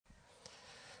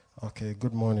Okay,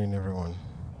 good morning, everyone.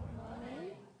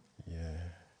 Yeah,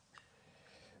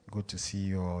 good to see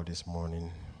you all this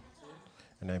morning.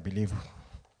 And I believe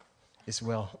it's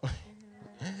well.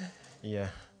 Yeah.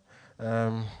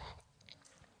 Um,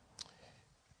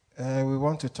 we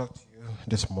want to talk to you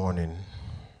this morning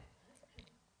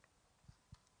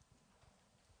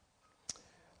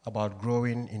about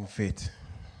growing in faith.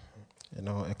 You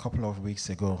know, a couple of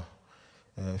weeks ago,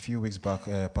 a few weeks back,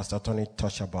 Pastor Tony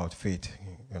touched about faith,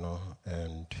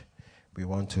 and we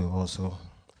want to also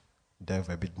delve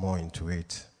a bit more into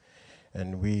it.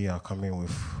 And we are coming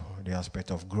with the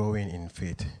aspect of growing in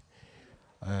faith.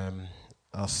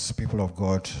 As people of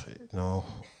God,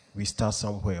 we start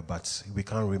somewhere, but we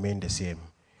can't remain the same.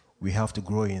 We have to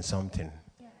grow in something.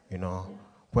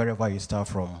 Wherever you start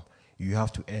from, you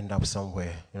have to end up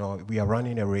somewhere. We are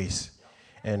running a race.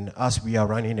 And as we are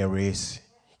running a race,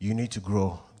 you need to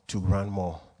grow to run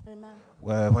more. Amen.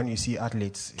 Well, when you see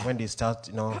athletes, when they start,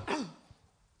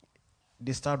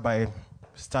 they start by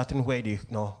starting where they,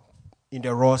 in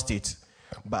the raw state.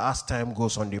 But as time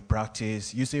goes on, they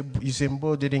practice. Usain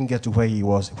Bolt didn't get to where he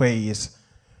is,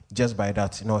 just by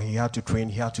that. He had to train,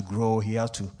 he had to grow, he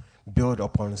had to build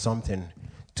upon something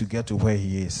to get to where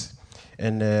he is.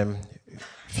 And a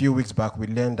few weeks back, we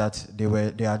learned that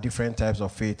there are different types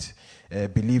of faith: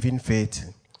 believing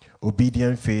faith,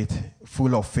 obedient faith,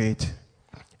 full of faith,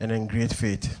 and then great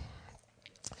faith.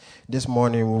 This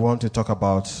morning, we want to talk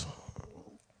about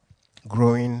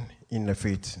growing in the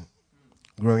faith.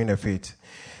 Growing the faith.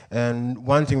 And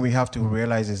one thing we have to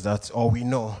realize is that, or we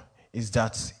know, is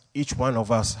that each one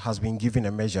of us has been given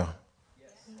a measure.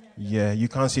 Yes. Yeah, you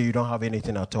can't say you don't have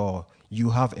anything at all.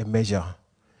 You have a measure.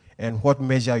 And what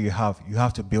measure you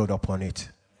have to build upon it.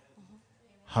 Mm-hmm.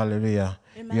 Hallelujah.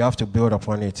 Amen. You have to build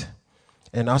upon it.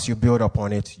 And as you build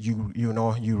upon it, you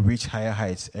reach higher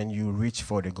heights and you reach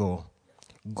for the goal.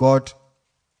 God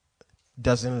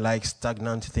doesn't like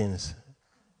stagnant things.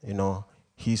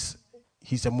 He's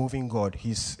a moving God.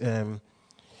 He's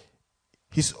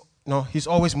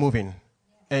always moving.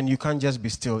 And you can't just be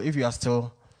still. If you are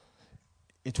still,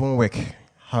 it won't work.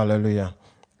 Hallelujah.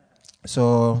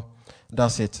 So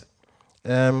that's it.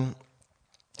 I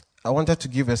wanted to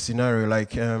give a scenario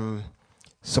like,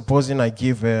 supposing I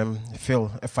give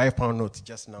Phil a £5 note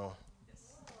just now.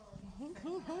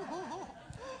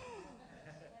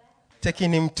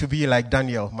 Taking him to be like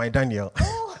Daniel, my Daniel.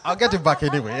 I'll get it back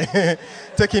anyway.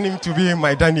 Taking him to be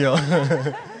my Daniel.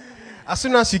 As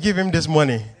soon as you give him this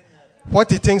money, what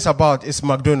he thinks about is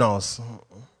McDonald's.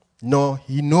 No,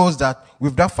 he knows that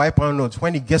with that £5 note,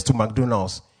 when he gets to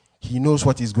McDonald's, he knows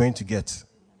what he's going to get.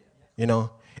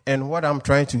 And what I'm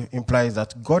trying to imply is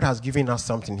that God has given us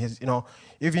something.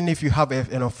 Even if you have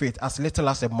enough faith, as little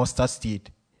as a mustard seed,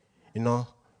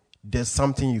 there's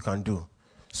something you can do.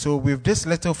 So with this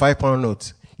little £5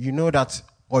 note, you know that,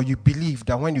 or you believe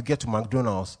that when you get to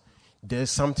McDonald's,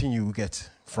 there's something you get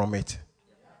from it.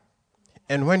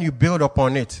 And when you build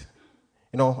upon it,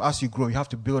 as you grow, you have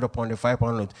to build upon the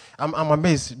 £5 note. I'm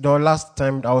amazed. The last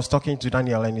time I was talking to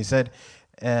Daniel and he said,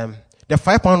 the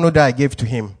 £5 note that I gave to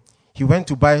him, he went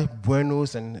to buy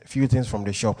Buenos and a few things from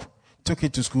the shop, took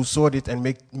it to school, sold it, and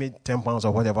made £10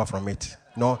 or whatever from it.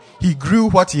 He grew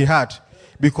what he had,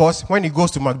 because when he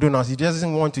goes to McDonald's, he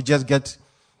doesn't want to just get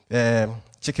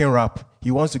chicken wrap.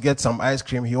 He wants to get some ice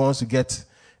cream. He wants to get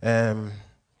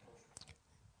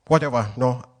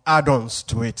add-ons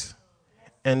to it.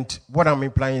 And what I'm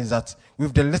implying is that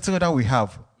with the little that we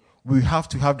have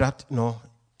to have that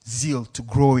zeal to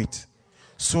grow it,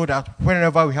 so that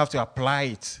whenever we have to apply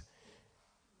it,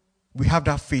 we have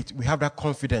that faith, we have that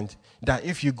confidence that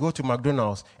if you go to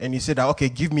McDonald's and you say that, okay,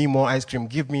 give me more ice cream,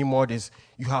 give me more this,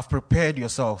 you have prepared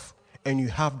yourself and you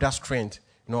have that strength,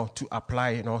 to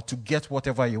apply, to get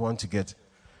whatever you want to get.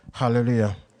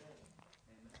 Hallelujah.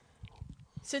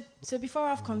 So before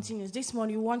I've continued, this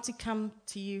morning we want to come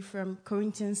to you from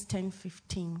Corinthians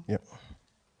 10:15. Yep.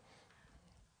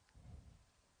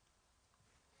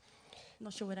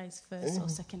 Not sure whether it's 1st or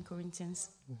 2nd Corinthians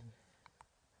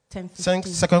 10:15.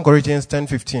 2 Corinthians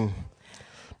 10:15.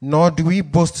 Nor do we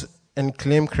boast and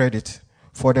claim credit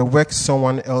for the work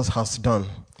someone else has done.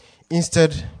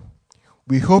 Instead,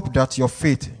 we hope that your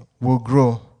faith will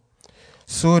grow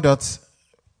so that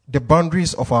the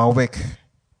boundaries of our work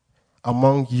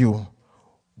among you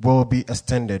will be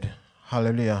extended.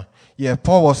 Hallelujah. Yeah,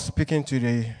 Paul was speaking to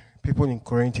the people in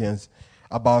Corinthians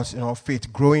about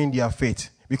faith, growing their faith.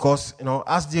 Because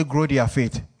as they grow their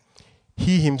faith,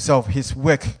 he himself, his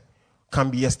work can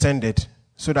be extended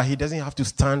so that he doesn't have to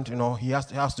stand, he has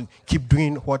to keep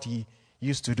doing what he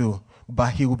used to do.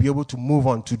 But he will be able to move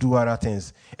on to do other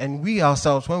things. And we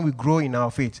ourselves, when we grow in our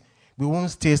faith, We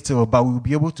won't stay still, but we'll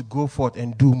be able to go forth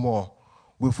and do more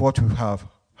with what we have.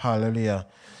 Hallelujah.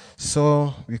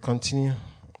 So we continue.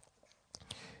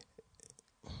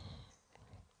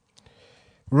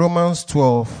 Romans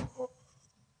 12,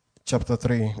 chapter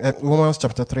 3. Romans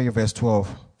chapter 3, verse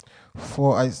 12. Let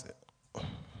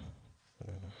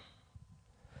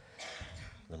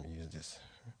me use this.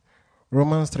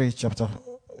 Romans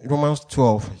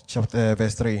 12, chapter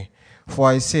verse 3. For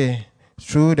I say,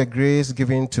 through the grace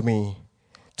given to me,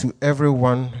 to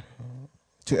everyone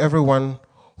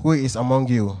who is among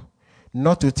you,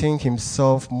 not to think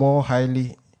himself more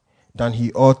highly than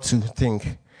he ought to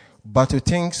think, but to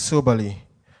think soberly,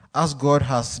 as God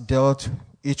has dealt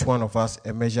each one of us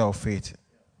a measure of faith.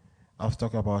 I've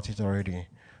talked about it already.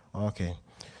 Okay.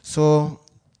 So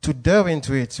to delve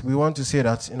into it, we want to say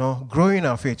that, growing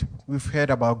our faith. We've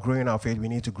heard about growing our faith. We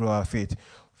need to grow our faith.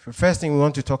 The first thing we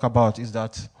want to talk about is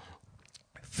that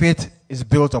faith is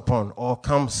built upon or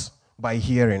comes by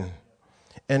hearing.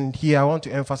 And here I want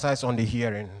to emphasize on the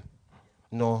hearing.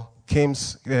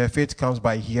 Faith comes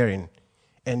by hearing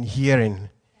and hearing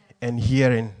and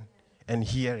hearing and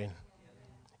hearing.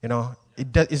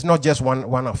 It's not just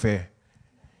one affair.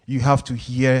 You have to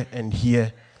hear and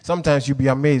hear. Sometimes you'll be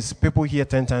amazed. People hear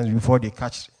 10 times before they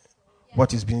catch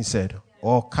what is being said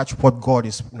or catch what God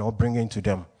is bringing to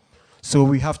them. So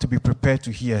we have to be prepared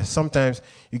to hear. Sometimes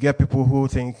you get people who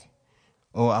think,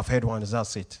 oh, I've heard one,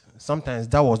 that's it. Sometimes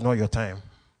that was not your time.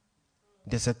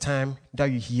 There's a time that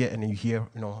you hear and you hear,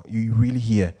 you really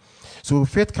hear. So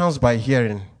faith comes by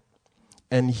hearing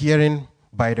and hearing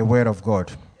by the word of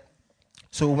God.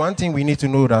 So one thing we need to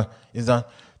know is that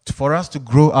for us to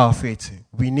grow our faith,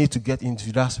 we need to get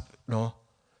into that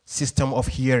system of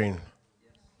hearing.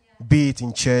 Be it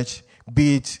in church,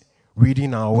 be it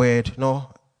reading our word.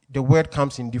 The word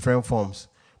comes in different forms,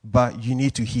 but you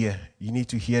need to hear. You need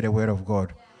to hear the word of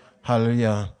God.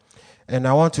 Hallelujah. And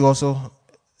I want to also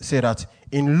say that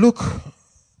in Luke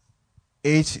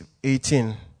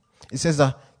 8:18, it says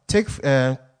that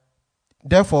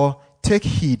therefore take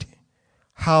heed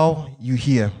how you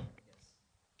hear.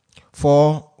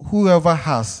 For whoever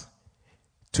has,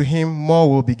 to him more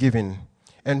will be given,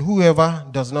 and whoever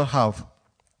does not have,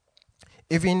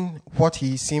 even what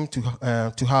he seemed to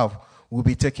have will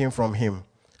be taken from him.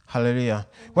 Hallelujah.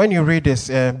 When you read this,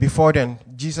 before then,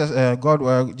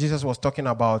 Jesus was talking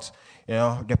about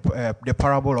the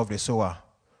parable of the sower,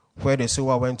 where the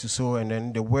sower went to sow, and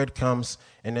then the word comes,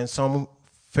 and then some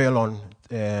fell on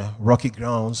rocky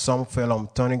grounds, some fell on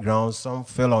thorny grounds, some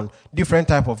fell on different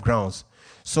type of grounds.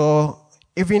 So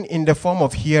even in the form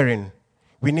of hearing,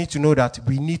 we need to know that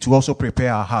we need to also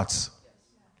prepare our hearts,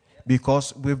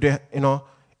 because with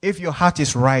if your heart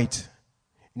is right,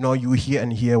 you hear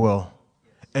and hear well,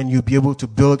 and you'll be able to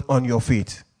build on your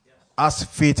faith, as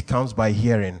faith comes by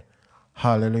hearing.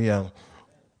 Hallelujah.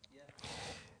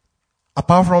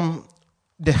 Apart from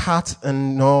the heart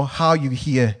and how you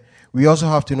hear, we also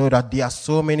have to know that there are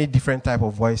so many different type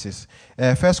of voices.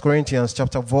 1 Corinthians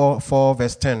chapter 4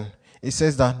 verse 10, it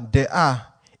says that there are,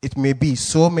 it may be,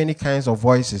 so many kinds of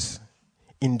voices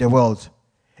in the world,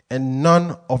 and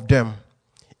none of them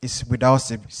is without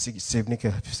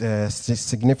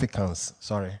significance.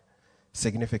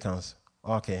 Significance.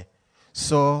 Okay.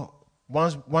 So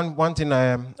one thing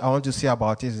I want to say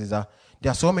about this is that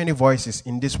there are so many voices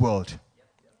in this world.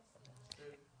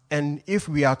 And if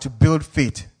we are to build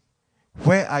faith,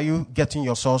 where are you getting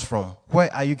your source from?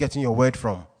 Where are you getting your word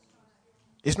from?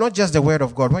 It's not just the word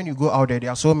of God. When you go out there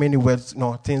are so many words,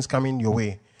 things coming your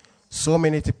way. So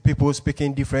many people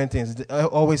speaking different things.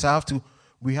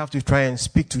 We have to try and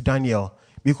speak to Daniel,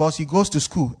 because he goes to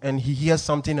school and he hears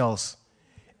something else.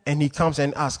 And he comes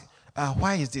and asks,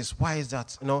 why is this? Why is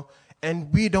that?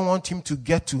 And we don't want him to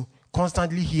get to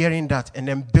constantly hearing that and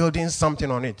then building something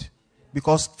on it,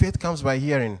 because faith comes by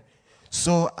hearing.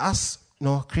 So as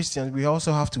Christians, we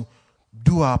also have to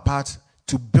do our part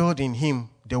to build in him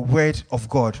the word of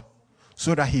God,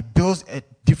 so that he builds a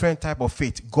different type of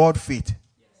faith, God faith,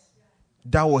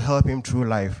 that will help him through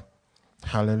life.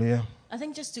 Hallelujah. I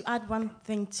think just to add one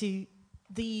thing to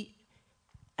the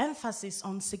emphasis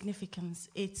on significance,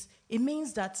 it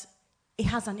means that it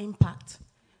has an impact.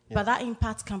 Yeah. But that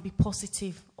impact can be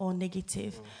positive or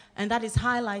negative. And that is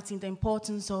highlighting the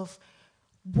importance of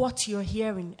what you're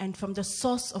hearing and from the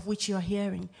source of which you're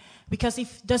hearing. Because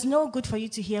if there's no good for you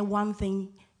to hear one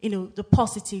thing, the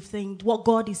positive thing, what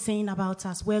God is saying about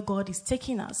us, where God is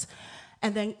taking us,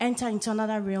 and then enter into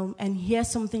another realm and hear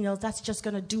something else that's just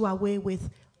going to do away with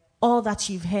all that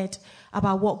you've heard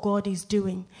about what God is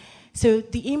doing. So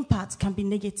the impact can be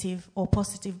negative or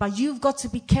positive, but you've got to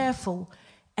be careful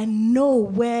and know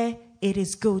where it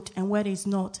is good and what is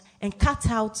not, and cut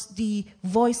out the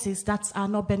voices that are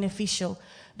not beneficial,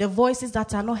 the voices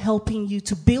that are not helping you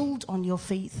to build on your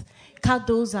faith. Cut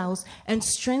those out and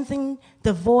strengthen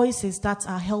the voices that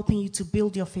are helping you to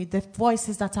build your faith, the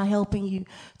voices that are helping you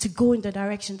to go in the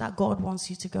direction that God wants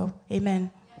you to go. Amen.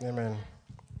 Amen.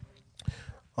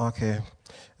 Okay.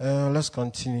 Let's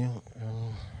continue.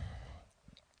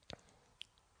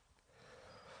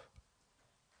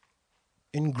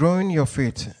 In growing your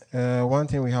faith, one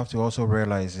thing we have to also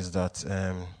realize is that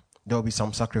there will be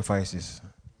some sacrifices.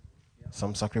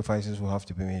 Some sacrifices will have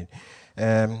to be made.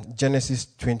 Genesis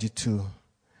 22,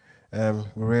 we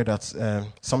read that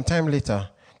sometime later,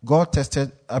 God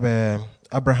tested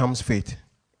Abraham's faith.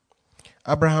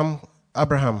 Abraham,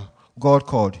 God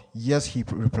called. Yes, he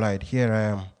replied, here I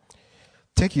am.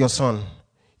 Take your son,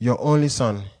 your only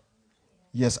son,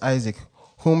 yes, Isaac,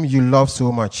 whom you love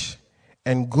so much,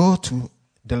 and go to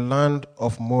the land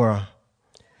of Moriah.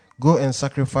 Go and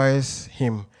sacrifice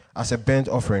him as a burnt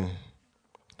offering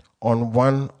on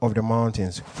one of the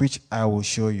mountains, which I will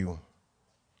show you.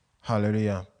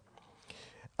 Hallelujah.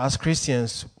 As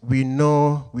Christians, we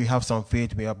know we have some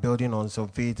faith. We are building on some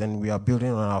faith, and we are building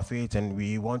on our faith, and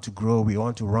we want to grow. We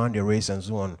want to run the race and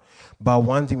so on. But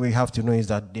one thing we have to know is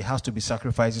that there has to be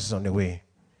sacrifices on the way.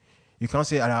 You can't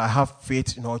say, I have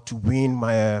faith, to win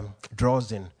my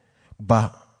Dresden,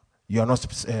 but you are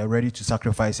not ready to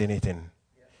sacrifice anything.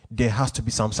 There has to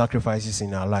be some sacrifices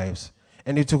in our lives.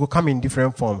 And it will come in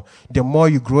different form. The more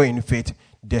you grow in faith,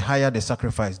 the higher the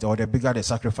sacrifice, or the bigger the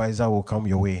sacrifice that will come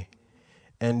your way.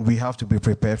 And we have to be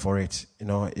prepared for it.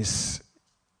 It's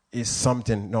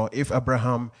something. If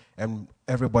Abraham and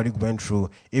everybody went through,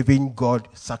 even God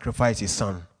sacrificed his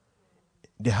son,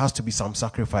 there has to be some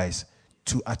sacrifice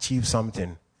to achieve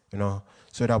something,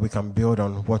 so that we can build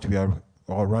on what we are,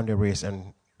 or run the race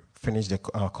and finish the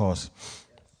course.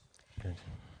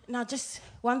 Now, just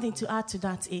one thing to add to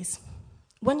that is,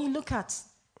 when you look at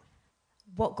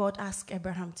what God asked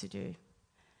Abraham to do,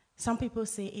 some people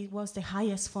say it was the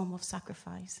highest form of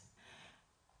sacrifice.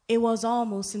 It was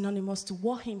almost synonymous to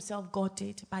what himself God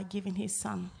did by giving his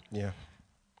son. Yeah.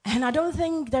 And I don't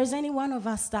think there's any one of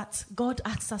us that God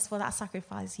asks us for that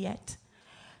sacrifice yet.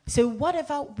 So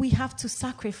whatever we have to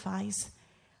sacrifice,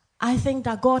 I think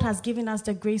that God has given us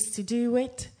the grace to do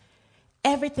it.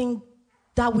 Everything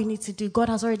that we need to do, God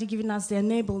has already given us the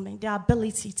enablement, the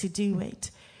ability to do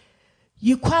it.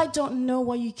 You quite don't know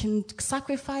what you can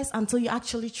sacrifice until you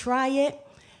actually try it.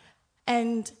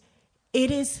 And it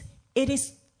is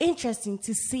interesting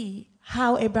to see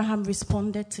how Abraham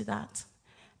responded to that.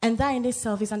 And that in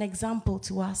itself is an example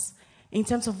to us in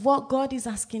terms of what God is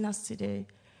asking us to do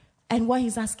and what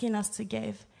he's asking us to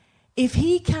give. If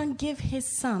he can give his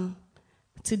son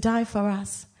to die for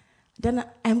us, then,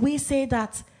 and we say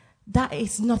that that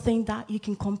is nothing that you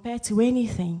can compare to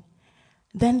anything,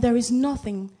 then there is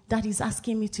nothing that he's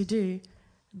asking me to do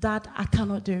that I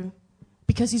cannot do,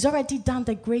 because he's already done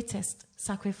the greatest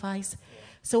sacrifice.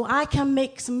 So I can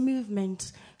make some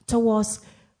movement towards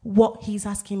what he's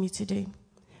asking me to do.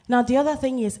 Now, the other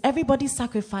thing is, everybody's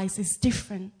sacrifice is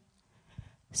different.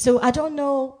 So I don't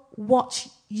know what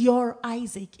your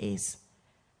Isaac is.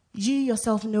 You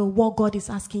yourself know what God is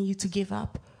asking you to give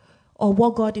up, or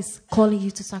what God is calling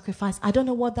you to sacrifice. I don't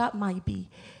know what that might be,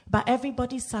 but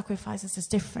everybody's sacrifices is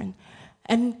different.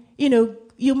 And,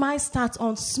 you might start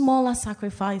on smaller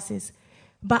sacrifices,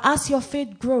 but as your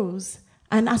faith grows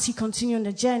and as you continue on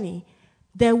the journey,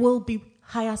 there will be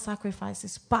higher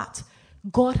sacrifices. But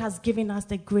God has given us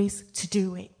the grace to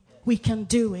do it. We can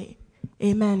do it.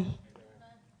 Amen.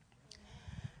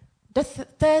 The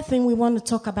third thing we want to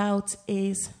talk about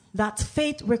is that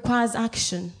faith requires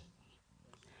action.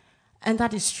 And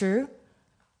that is true.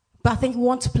 But I think we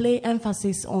want to play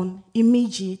emphasis on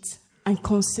immediate and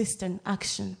consistent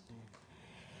action.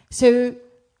 So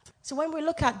when we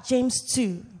look at James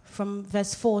 2, from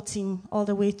verse 14 all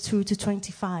the way through to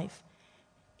 25,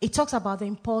 it talks about the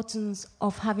importance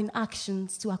of having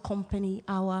actions to accompany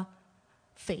our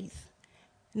faith.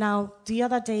 Now, the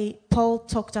other day, Paul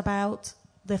talked about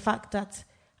the fact that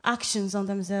actions on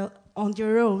themselves, on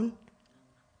their own,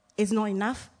 is not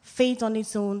enough. Faith on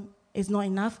its own is not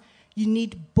enough. You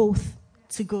need both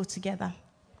to go together.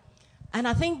 And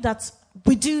I think that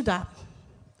we do that.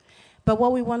 But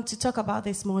what we want to talk about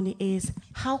this morning is,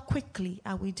 how quickly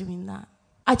are we doing that?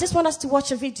 I just want us to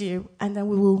watch a video, and then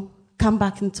we will come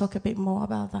back and talk a bit more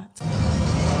about that.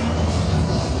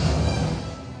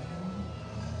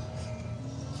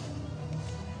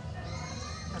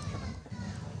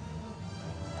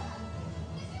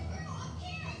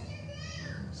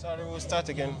 Sorry, we'll start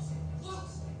again.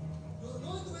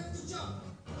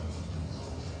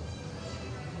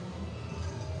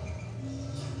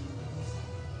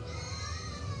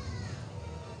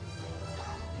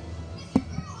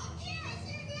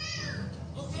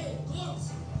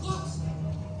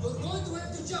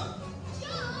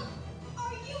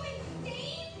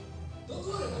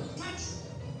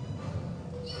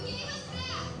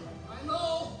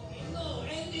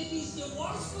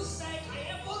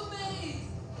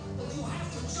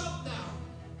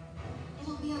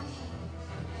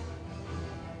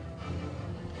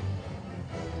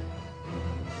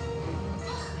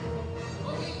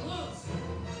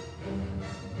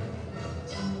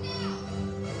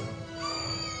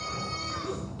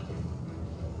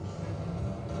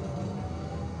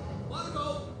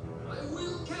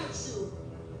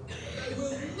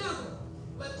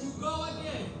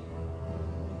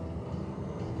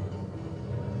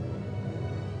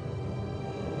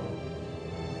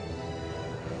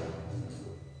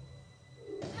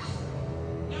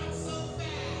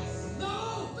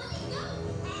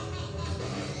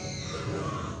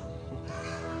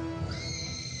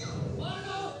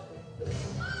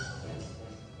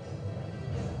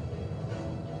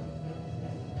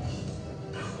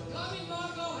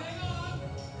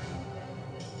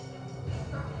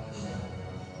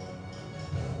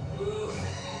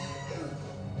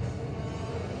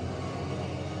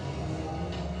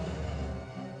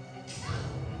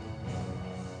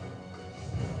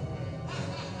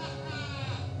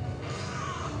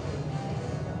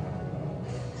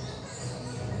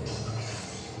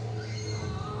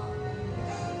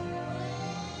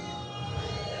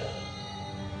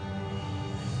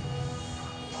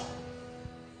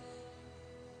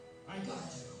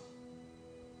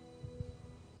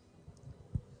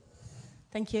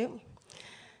 Thank you.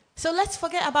 So let's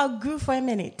forget about Gru for a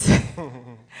minute.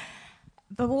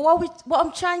 But what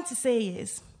I'm trying to say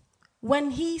is,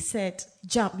 when he said,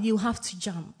 jump, you have to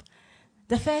jump,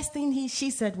 the first thing she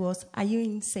said was, are you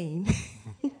insane?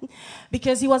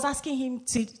 Because he was asking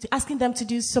them to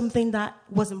do something that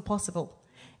was impossible,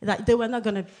 that they were not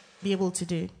going to be able to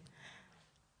do.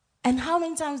 And how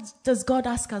many times does God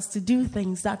ask us to do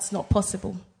things that's not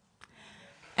possible?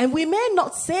 And we may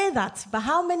not say that, but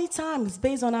how many times,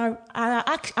 based on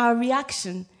our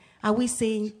reaction, are we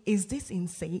saying, is this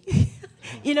insane?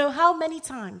 How many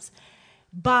times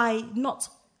by not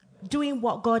doing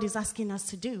what God is asking us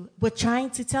to do, we're trying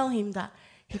to tell him that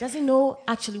he doesn't know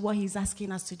actually what he's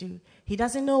asking us to do. He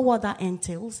doesn't know what that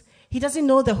entails. He doesn't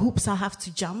know the hoops I have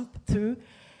to jump through,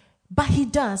 but he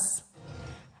does.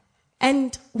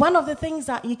 And one of the things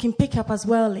that you can pick up as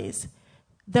well is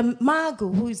the Margot,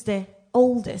 who is the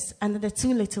oldest, and the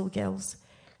two little girls.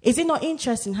 Is it not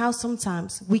interesting how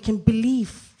sometimes we can believe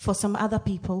for some other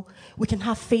people, we can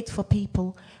have faith for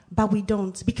people, but we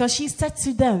don't? Because she said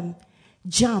to them,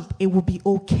 jump, it will be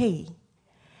okay.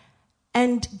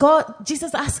 And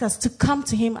Jesus asked us to come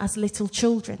to him as little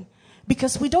children,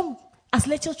 because we don't, as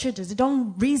little children, they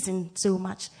don't reason so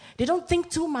much. They don't think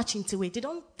too much into it. They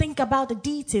don't think about the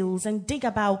details and dig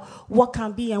about what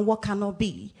can be and what cannot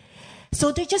be.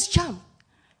 So they just jump.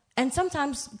 And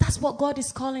sometimes that's what God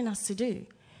is calling us to do.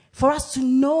 For us to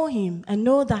know him and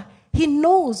know that he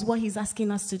knows what he's asking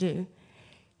us to do.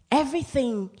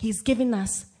 Everything he's giving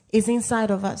us is inside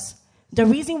of us. The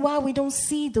reason why we don't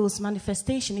see those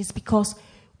manifestations is because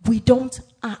we don't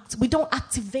act. We don't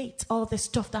activate all the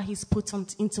stuff that he's put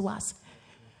into us.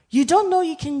 You don't know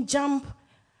you can jump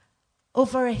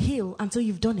over a hill until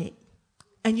you've done it.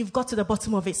 And you've got to the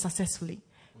bottom of it successfully.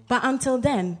 But until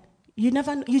then, you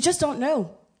just don't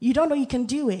know. You don't know you can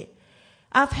do it.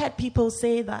 I've heard people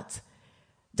say that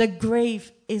the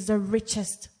grave is the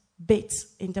richest bit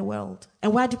in the world.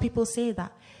 And why do people say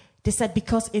that? They said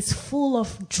because it's full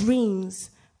of dreams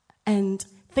and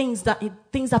things that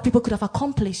people could have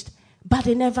accomplished, but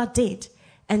they never did.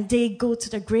 And they go to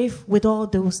the grave with all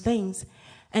those things.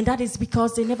 And that is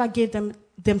because they never gave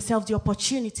themselves the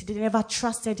opportunity. They never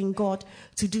trusted in God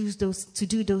to do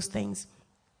those things.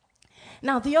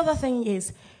 Now, the other thing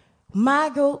is,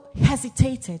 Margot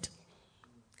hesitated.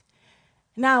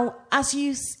 Now, as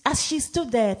she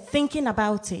stood there thinking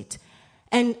about it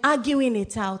and arguing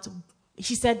it out,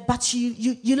 she said, but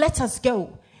you let us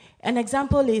go. An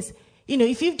example is,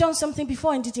 if you've done something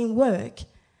before and it didn't work,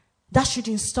 that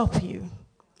shouldn't stop you.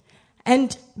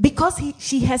 And because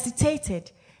she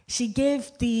hesitated, she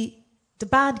gave the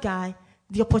bad guy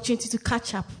the opportunity to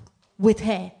catch up with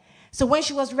her. So when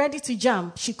she was ready to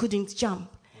jump, she couldn't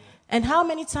jump. And how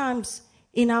many times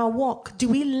in our walk do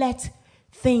we let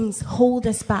things hold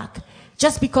us back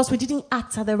just because we didn't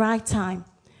act at the right time?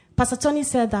 Pastor Tony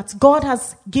said that God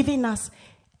has given us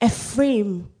a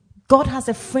frame. God has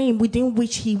a frame within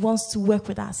which he wants to work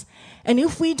with us. And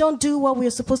if we don't do what we're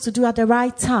supposed to do at the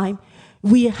right time,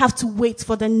 we have to wait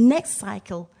for the next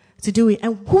cycle to do it.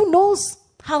 And who knows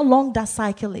how long that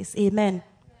cycle is? Amen.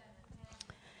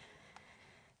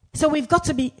 So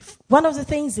one of the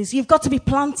things is you've got to be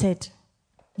planted.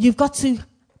 You've got to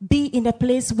be in a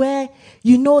place where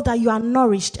you know that you are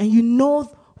nourished and you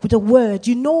know the word,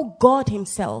 you know God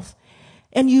himself,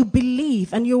 and you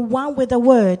believe and you're one with the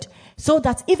word, so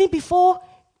that even before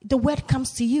the word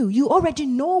comes to you, you already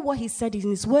know what he said in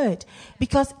his word,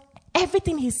 because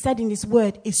everything he said in his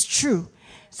word is true.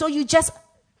 So you just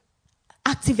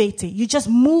activate it. You just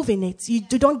move in it. You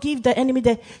don't give the enemy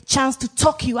the chance to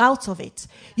talk you out of it.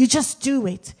 You just do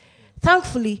it.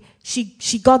 Thankfully,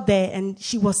 she got there and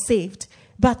she was saved.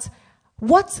 But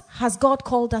what has God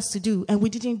called us to do and we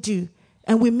didn't do?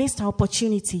 And we missed our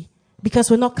opportunity because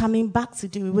we're not coming back to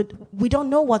do it. We don't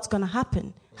know what's going to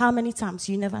happen. How many times?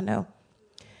 You never know.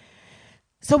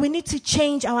 So we need to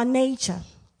change our nature.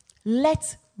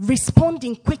 Let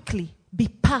responding quickly be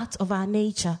part of our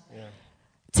nature.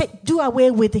 Yeah. Do away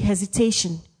with the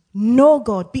hesitation. Know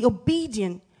God. Be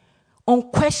obedient.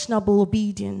 Unquestionable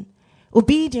obedience.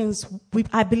 Obedience,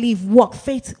 I believe, walk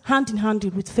faith hand in hand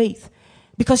with faith.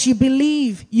 Because you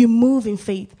believe, you move in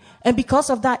faith. And because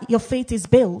of that, your faith is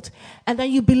built. And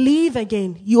then you believe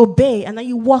again, you obey, and then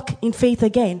you walk in faith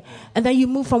again. And then you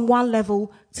move from one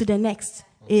level to the next.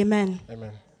 Amen.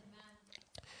 Amen.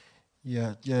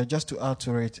 Yeah, just to add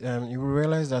to it, you will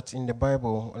realize that in the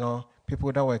Bible,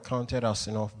 people that were counted as,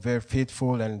 very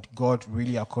faithful and God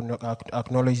really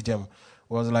acknowledged them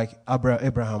was like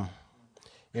Abraham.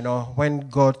 When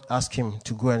God asked him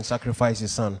to go and sacrifice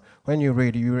his son, when you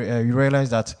read, you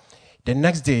realize that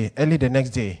early the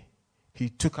next day, he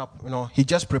took up, he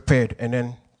just prepared and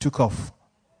then took off.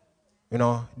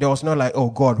 There was no like, oh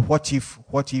God, what if,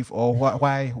 or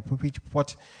why,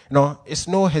 what, it's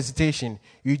no hesitation.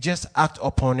 You just act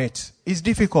upon it. It's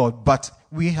difficult, but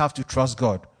we have to trust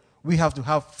God. We have to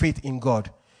have faith in God,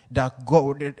 that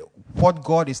God, what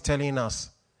God is telling us,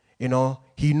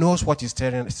 He knows what He's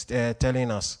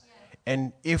telling us.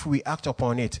 And if we act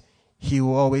upon it, He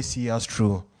will always see us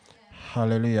through.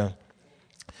 Hallelujah.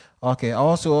 Okay, I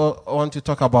also want to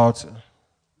talk about,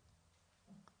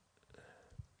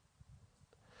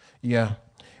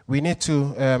 we need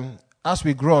to, as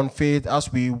we grow in faith,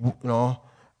 as we,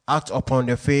 act upon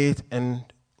the faith and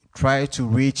try to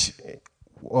reach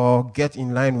or get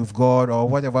in line with God or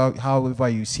whatever, however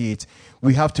you see it,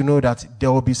 we have to know that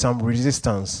there will be some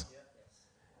resistance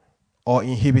or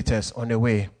inhibitors on the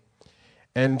way.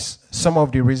 And some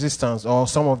of the resistance or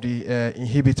some of the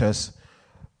inhibitors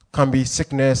can be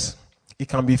sickness, it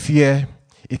can be fear,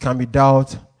 it can be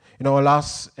doubt.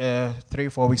 Last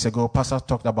 3-4 weeks ago, Pastor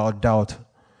talked about doubt.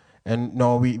 And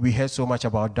we heard so much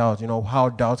about doubt, how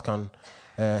doubt can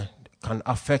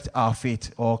affect our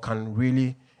faith or can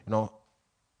really,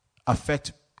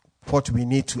 affect what we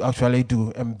need to actually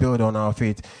do and build on our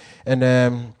faith.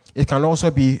 And it can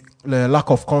also be lack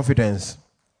of confidence.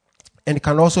 And it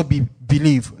can also be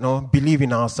believe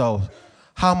in ourselves.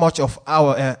 How much of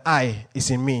our I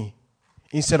is in me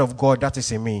instead of God that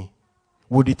is in me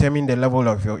will determine the level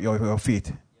of your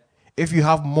faith. If you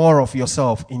have more of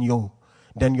yourself in you,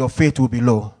 then your faith will be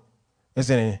low,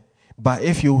 isn't it? But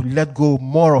if you let go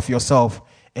more of yourself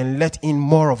and let in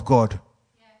more of God,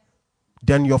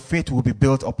 then your faith will be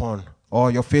built upon,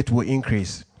 or your faith will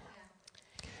increase.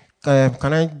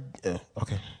 Can I?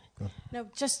 Okay. No,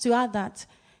 just to add that,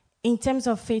 in terms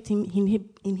of faith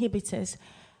inhibitors,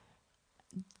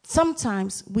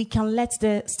 sometimes we can let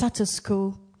the status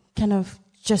quo kind of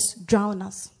just drown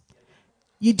us.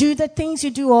 You do the things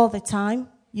you do all the time.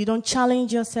 You don't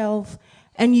challenge yourself,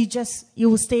 and you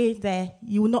will stay there.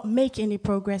 You will not make any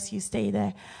progress. You stay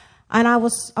there. And I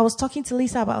was talking to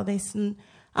Lisa about this, and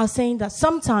I was saying that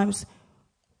sometimes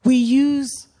we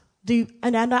use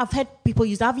and I've heard people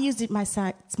use, I've used it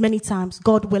myself many times,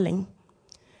 God willing.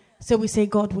 So we say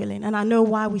God willing, and I know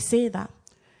why we say that.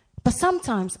 But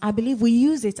sometimes I believe we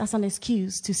use it as an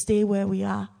excuse to stay where we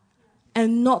are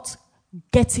and not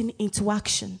getting into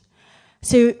action.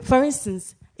 So, for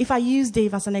instance, if I use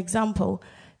Dave as an example,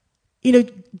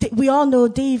 we all know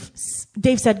Dave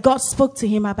said God spoke to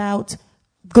him about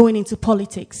going into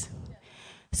politics.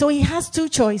 So he has two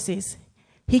choices.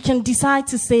 He can decide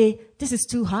to say, this is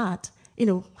too hard.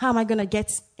 How am I going to get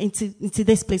into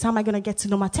this place? How am I going to get to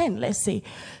number 10, let's say?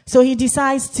 So he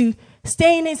decides to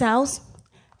stay in his house,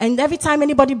 and every time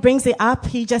anybody brings it up,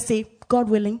 he just say, God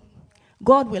willing,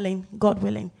 God willing, God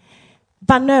willing.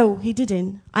 But no, he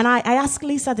didn't. And I asked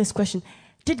Lisa this question.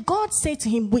 Did God say to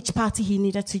him which party he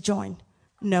needed to join?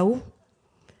 No.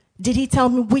 Did he tell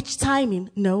me which timing?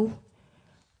 No.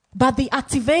 But the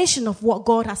activation of what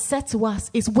God has said to us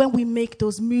is when we make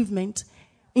those movements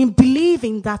in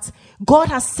believing that God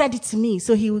has said it to me,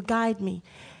 so he will guide me.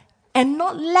 And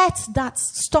not let that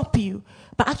stop you,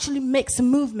 but actually make some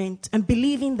movement and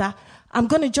believing that I'm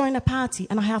going to join a party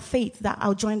and I have faith that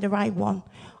I'll join the right one.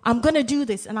 I'm going to do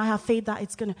this and I have faith that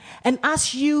it's going to. And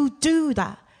as you do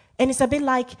that, and it's a bit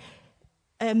like,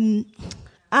 and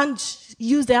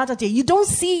use the other day, you don't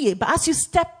see it, but as you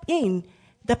step in,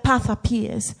 the path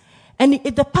appears. And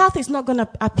the path is not going to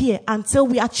appear until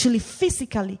we actually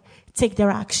physically take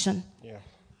their action. Yeah.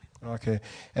 Okay.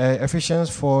 Ephesians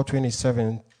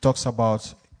 4:27 talks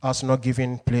about us not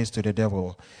giving place to the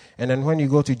devil. And then when you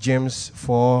go to James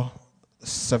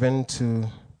 4:7 to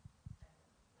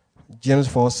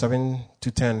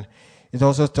 10, it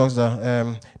also talks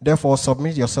that, therefore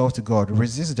submit yourself to God,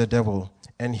 resist the devil,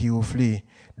 and he will flee.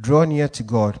 Draw near to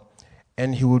God,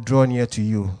 and he will draw near to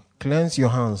you. Cleanse your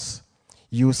hands,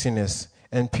 you sinners,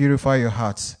 and purify your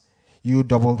hearts, you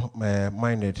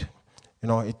double-minded.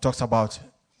 It talks about,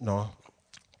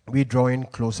 we drawing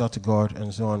closer to God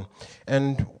and so on.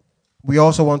 And we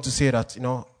also want to say that,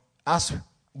 as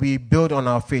we build on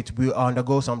our faith, we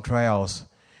undergo some trials.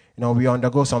 We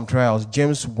undergo some trials.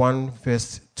 James 1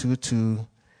 verse 2 to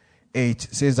 8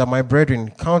 says that, my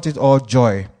brethren, count it all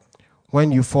joy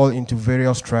when you fall into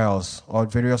various trials or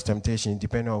various temptations,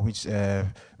 depending on which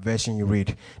version you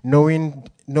read, knowing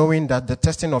that the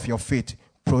testing of your faith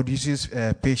produces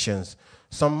patience.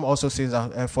 Some also say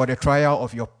that for the trial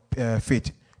of your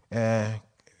faith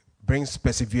brings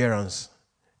perseverance.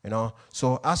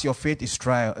 So as your faith is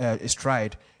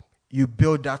tried, you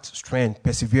build that strength,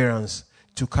 perseverance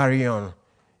to carry on.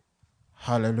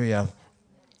 Hallelujah.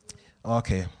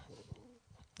 Okay.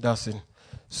 That's it.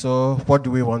 So, what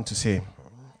do we want to say?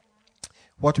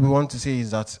 What we want to say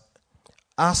is that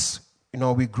as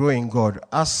we grow in God,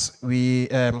 as we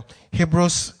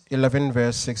Hebrews 11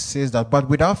 verse 6 says that, but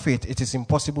without faith it is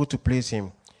impossible to please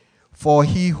him. For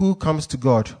he who comes to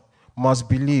God must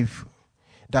believe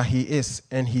that he is,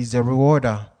 and he is the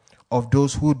rewarder of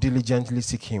those who diligently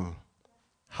seek him.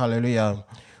 Hallelujah.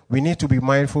 We need to be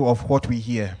mindful of what we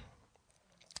hear.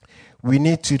 We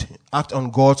need to act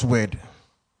on God's word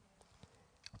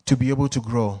to be able to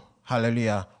grow.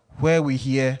 Hallelujah. Where we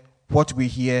hear, what we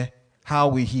hear, how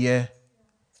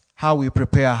we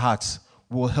prepare our hearts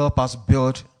will help us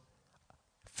build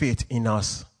faith in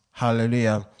us.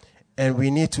 Hallelujah. And we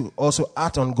need to also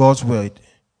act on God's word.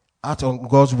 Act on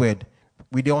God's word.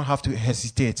 We don't have to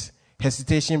hesitate.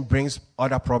 Hesitation brings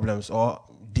other problems or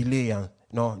delay,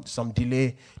 some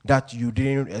delay that you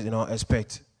didn't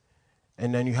expect.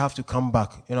 And then you have to come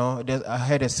back. I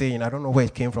heard a saying, I don't know where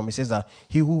it came from. It says that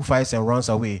he who fights and runs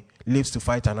away lives to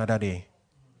fight another day.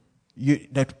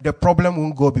 The problem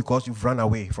won't go because you've run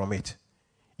away from it.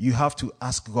 You have to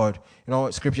ask God.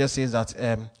 Scripture says that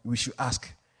we should ask.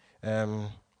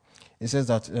 It says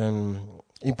that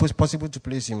it's possible to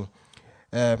please him.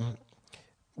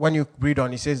 When you read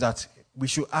on, it says that we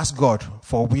should ask God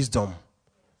for wisdom.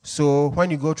 So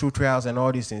when you go through trials and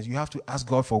all these things, you have to ask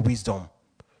God for wisdom,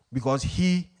 because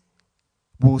he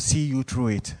will see you through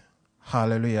it.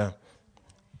 Hallelujah.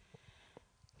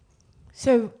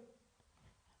 So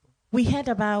we heard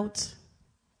about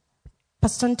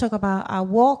Pastor talk about our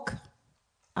walk,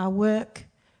 our work,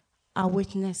 our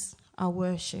witness, our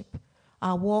worship.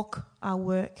 Our walk, our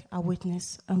work, our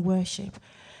witness, and worship.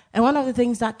 And one of the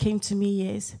things that came to me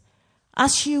is,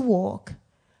 as you walk,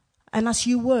 and as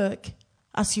you work,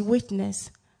 as you witness,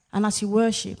 and as you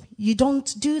worship, you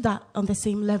don't do that on the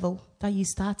same level that you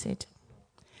started.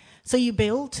 So you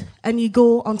build, and you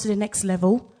go on to the next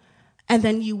level, and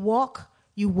then you walk,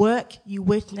 you work, you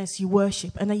witness, you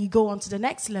worship, and then you go on to the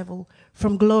next level,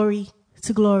 from glory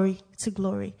to glory to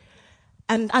glory.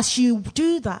 And as you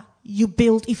do that, you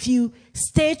build, if you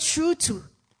stay true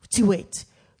to it,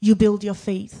 you build your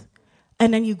faith.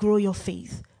 And then you grow your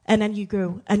faith. And then you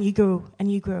grow, and you grow,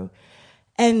 and you grow.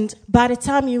 And by the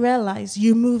time you realize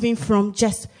you're moving from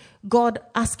just God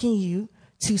asking you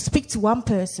to speak to one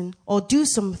person or do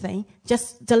something,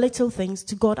 just the little things,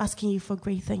 to God asking you for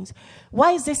great things.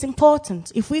 Why is this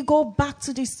important? If we go back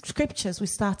to the scriptures we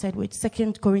started with,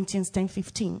 2 Corinthians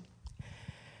 10:15,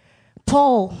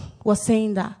 Paul was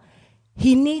saying that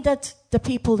he needed the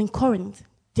people in Corinth,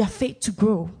 their faith to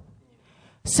grow,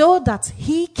 so that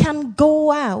he can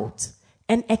go out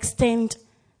and extend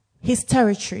his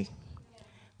territory.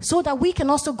 So that we can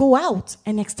also go out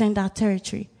and extend our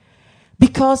territory.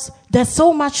 Because there's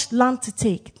so much land to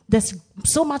take. There's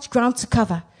so much ground to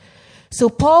cover. So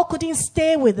Paul couldn't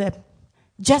stay with them,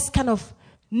 just kind of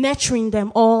nurturing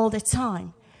them all the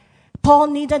time. Paul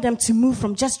needed them to move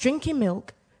from just drinking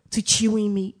milk to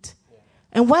chewing meat.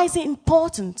 And why is it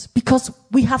important? Because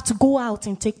we have to go out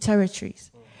and take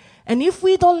territories. And if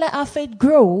we don't let our faith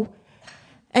grow,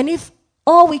 and if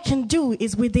all we can do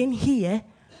is within here,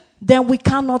 then we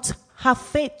cannot have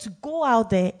faith to go out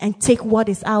there and take what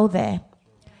is out there.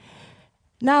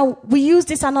 Now, we use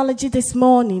this analogy this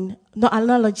morning,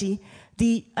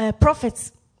 the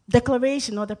prophet's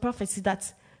declaration or the prophecy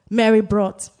that Mary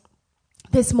brought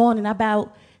this morning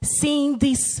about seeing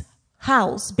this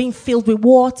house being filled with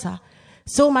water,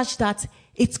 so much that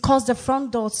it caused the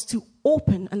front doors to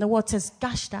open and the waters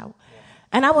gushed out.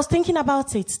 And I was thinking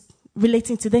about it,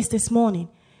 relating to this morning,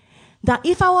 that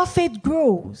if our faith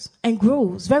grows and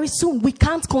grows, very soon we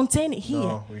can't contain it here.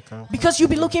 No, we can't. Because you'll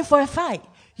be looking for a fight.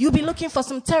 You'll be looking for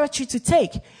some territory to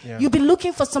take. Yeah. You'll be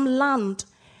looking for some land.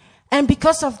 And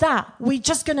because of that, we're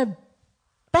just going to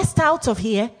burst out of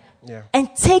here and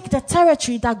take the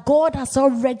territory that God has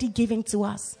already given to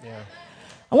us. Yeah.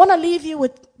 I want to leave you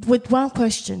with one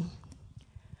question.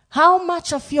 How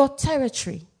much of your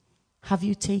territory have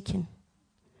you taken?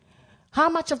 How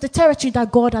much of the territory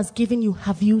that God has given you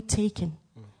have you taken?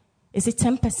 Is it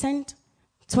 10%,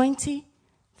 20,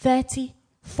 30,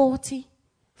 40,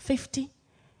 50?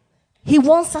 He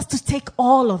wants us to take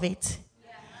all of it.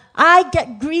 I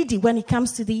get greedy when it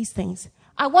comes to these things.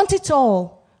 I want it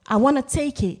all. I want to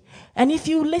take it. And if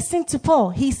you listen to Paul,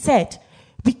 he said,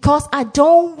 because I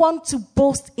don't want to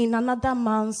boast in another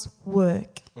man's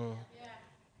work.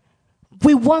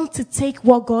 We want to take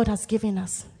what God has given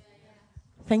us.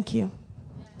 Thank you.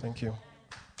 Thank you.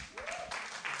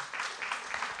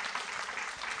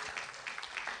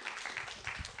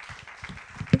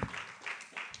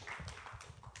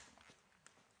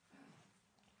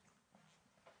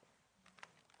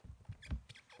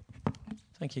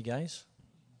 Thank you, guys.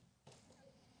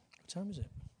 What time is it?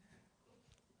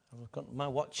 I've got my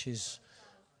watch is,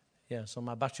 so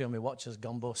my battery on my watch has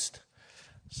gone bust.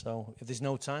 So if there's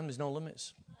no time, there's no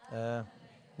limits.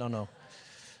 No.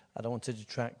 I don't want to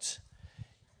detract.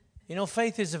 You know,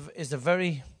 faith is a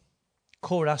very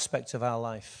core aspect of our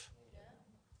life.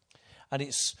 And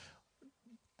it's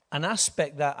an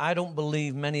aspect that I don't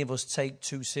believe many of us take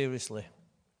too seriously.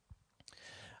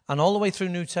 And all the way through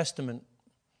New Testament,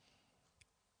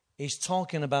 he's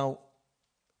talking about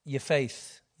your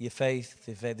faith.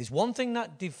 There's one thing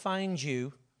that defines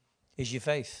you is your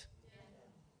faith.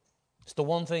 It's the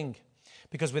one thing.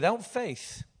 Because without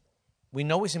faith, we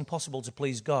know it's impossible to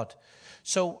please God.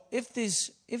 So if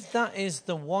that is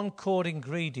the one core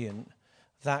ingredient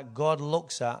that God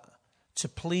looks at to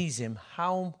please him,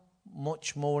 how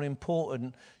much more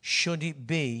important should it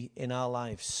be in our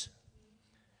lives?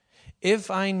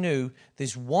 If I knew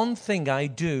there's one thing I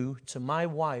do to my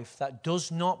wife that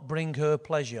does not bring her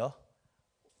pleasure,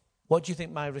 what do you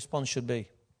think my response should be?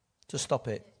 To stop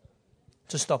it.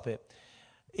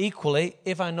 Equally,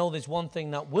 if I know there's one thing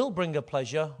that will bring her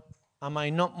pleasure, am I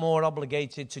not more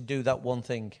obligated to do that one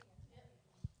thing?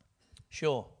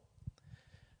 Sure.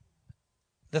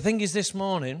 The thing is, this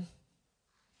morning,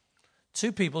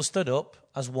 2 people stood up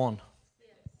as one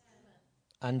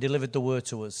and delivered the word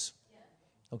to us.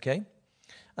 Okay?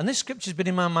 And this scripture's been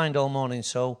in my mind all morning,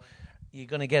 so you're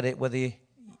going to get it whether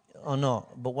or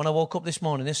not. But when I woke up this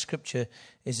morning, this scripture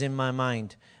is in my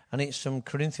mind. And it's from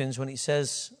Corinthians when it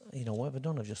says, what have I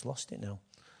done? I've just lost it now.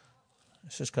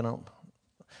 It's just gone up.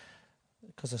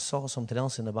 Because I saw something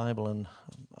else in the Bible and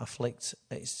I flicked.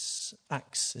 It's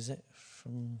Acts, is it?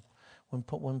 From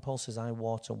when Paul says, I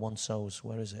water, one sows.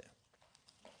 Where is it?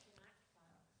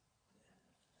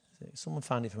 Someone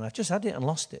find it for me. I've just had it and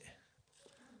lost it.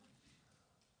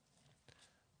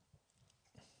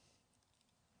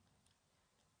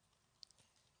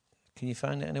 Can you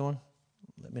find it, anyone?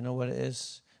 Let me know where it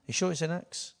is. Are you sure it's in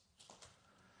Acts?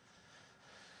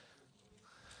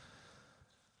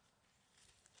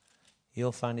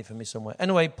 You'll find it for me somewhere.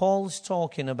 Anyway, Paul's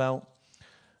talking about,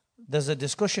 there's a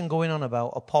discussion going on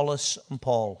about Apollos and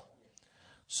Paul.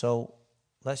 So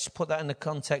let's put that in the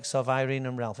context of Irene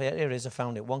and Ralph. Here it is, I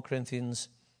found it. 1 Corinthians,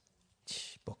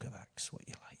 book of Acts, what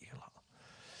you like, you lot.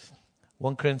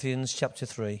 1 Corinthians chapter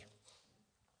 3.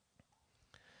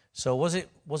 So was it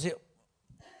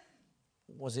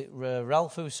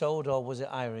Ralph who sowed or was it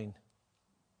Irene?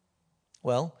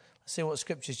 Well, let's see what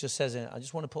Scripture just says in it. I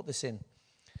just want to put this in.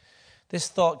 This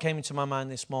thought came into my mind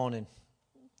this morning.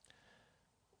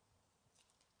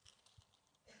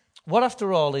 What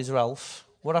after all is Ralph?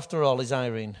 What after all is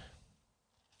Irene?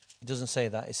 It doesn't say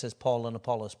that. It says Paul and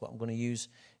Apollos, but I'm going to use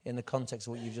in the context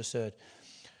of what you've just heard.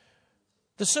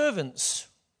 The servants.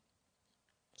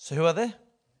 So who are they?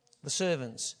 The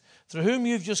servants, through whom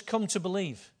you've just come to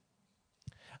believe.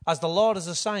 As the Lord has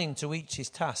assigned to each his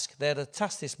task. They had a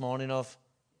task this morning of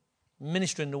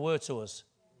ministering the word to us.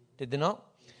 Did they not?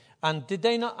 And did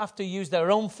they not have to use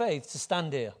their own faith to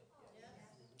stand here?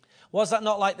 Was that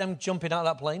not like them jumping out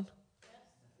of that plane?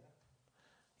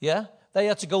 Yeah? They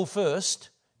had to go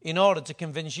first in order to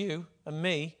convince you and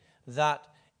me that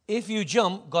if you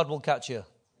jump, God will catch you.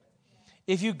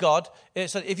 If you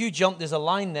jump, there's a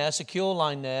line there, secure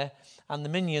line there, and the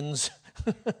minions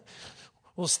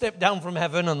will step down from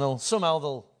heaven and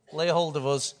they'll lay hold of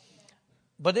us.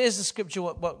 But here's the scripture,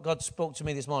 what God spoke to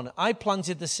me this morning. I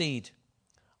planted the seed.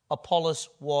 Apollos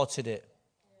watered it.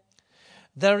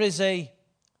 There is a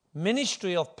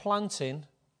ministry of planting.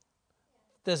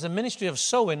 There's a ministry of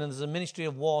sowing and there's a ministry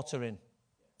of watering.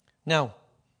 Now,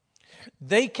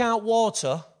 they can't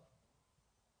water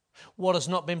what has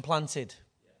not been planted.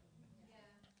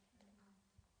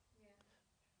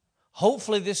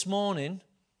 Hopefully this morning,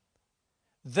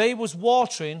 they was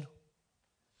watering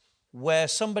where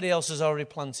somebody else has already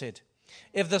planted.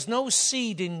 If there's no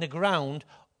seed in the ground,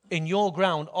 in your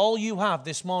ground, all you have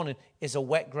this morning is a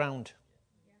wet ground.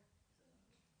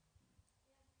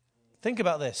 Think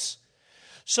about this.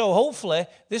 So hopefully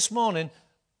this morning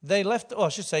they left,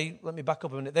 let me back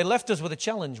up a minute. They left us with a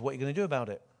challenge. What are you going to do about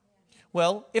it?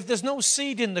 Well, if there's no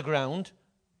seed in the ground,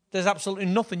 there's absolutely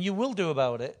nothing you will do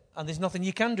about it, and there's nothing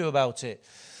you can do about it.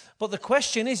 But the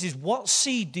question is what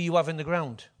seed do you have in the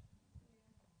ground?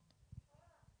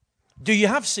 Do you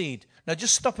have seed? Now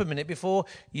just stop a minute before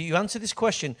you answer this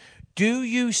question. Do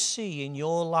you see in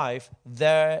your life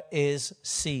there is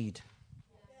seed?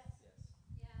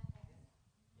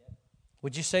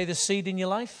 Would you say there's seed in your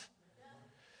life?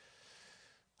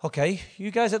 Okay, you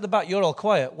guys at the back, you're all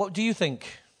quiet. What do you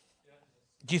think?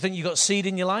 Do you think you've got seed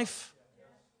in your life?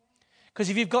 Because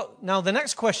if you've got... Now the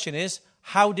next question is,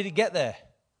 how did it get there?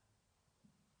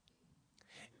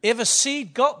 If a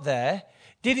seed got there,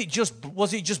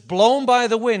 was it just blown by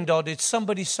the wind, or did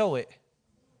somebody sow it?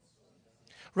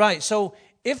 Right, so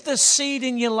if there's seed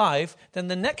in your life, then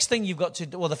the next thing you've got to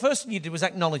do, well, the first thing you did was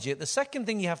acknowledge it. The second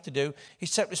thing you have to do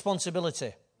is take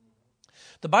responsibility.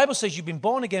 The Bible says you've been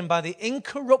born again by the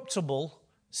incorruptible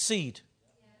seed.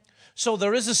 So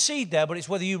there is a seed there, but it's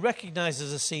whether you recognize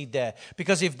there's a seed there.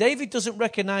 Because if David doesn't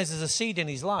recognize there's a seed in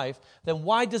his life, then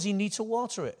why does he need to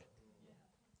water it?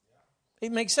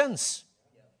 It makes sense.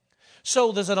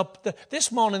 So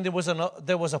this morning there was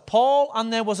a Paul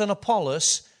and there was an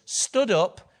Apollos stood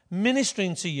up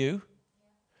ministering to you.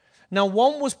 Now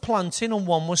one was planting and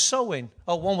one was sowing,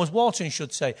 or one was watering,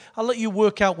 should say. I'll let you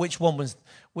work out which was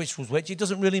which. It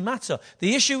doesn't really matter.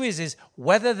 The issue is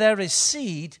whether there is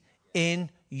seed in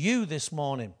you this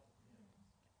morning.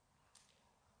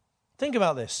 Think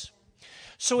about this.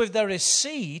 So if there is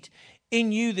seed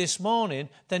in you this morning,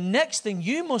 the next thing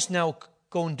you must now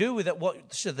go and do with it,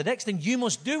 the next thing you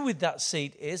must do with that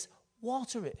seed is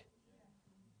water it.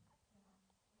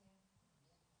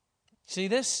 See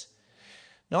this?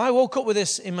 Now, I woke up with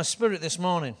this in my spirit this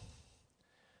morning,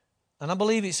 and I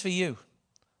believe it's for you.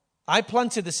 I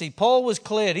planted the seed. Paul was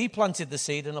clear. He planted the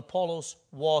seed, and Apollos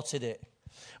watered it.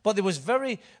 But there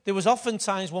was often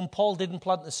times when Paul didn't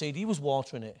plant the seed. He was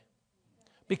watering it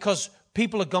because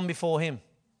people had gone before him.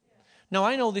 Now,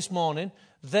 I know this morning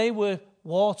they were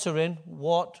watering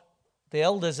what the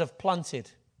elders have planted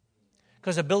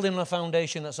because they're building on a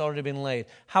foundation that's already been laid.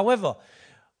 However,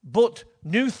 but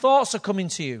new thoughts are coming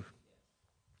to you.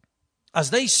 As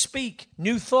they speak,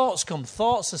 new thoughts come.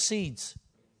 Thoughts are seeds.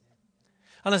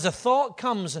 And as a thought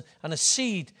comes and a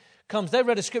seed comes, they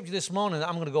read a scripture this morning that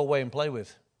I'm going to go away and play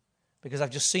with because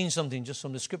I've just seen something just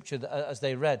from the scripture that, as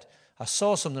they read. I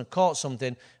saw something, caught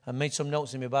something, and made some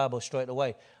notes in my Bible straight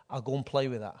away. I'll go and play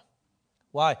with that.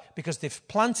 Why? Because they've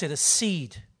planted a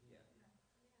seed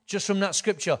just from that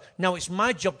scripture. Now it's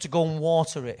my job to go and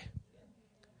water it.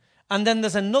 And then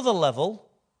there's another level.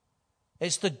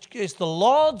 It's the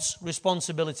Lord's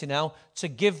responsibility now to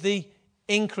give the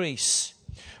increase.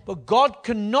 But God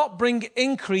cannot bring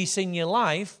increase in your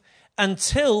life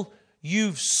until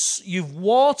you've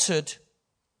watered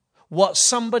what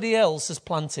somebody else has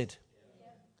planted.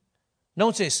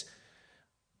 Notice,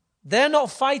 they're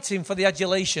not fighting for the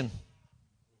adulation.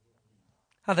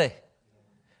 Are they?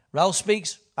 Ralph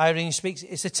speaks, Irene speaks.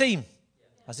 It's a team.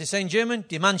 As they say in German,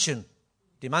 Die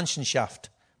Mannschaft.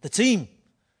 The team.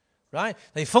 Right?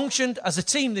 They functioned as a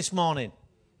team this morning.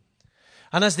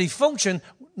 And as they functioned,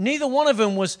 neither one of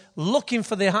them was looking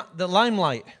for the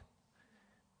limelight.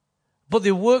 But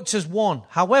they worked as one.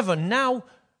 However, now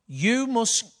you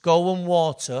must go and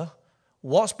water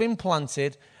what's been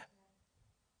planted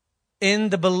in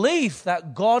the belief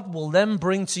that God will then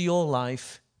bring to your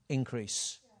life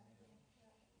increase.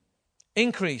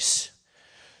 Increase.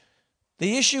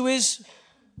 The issue is,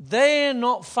 they're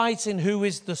not fighting who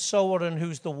is the sower and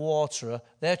who's the waterer.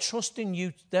 They're trusting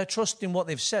you. They're trusting what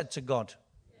they've said to God.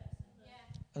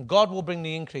 And God will bring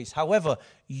the increase. However,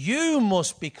 you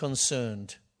must be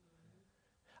concerned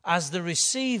as the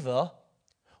receiver,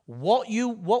 what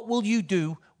will you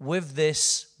do with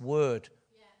this word?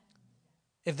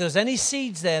 If there's any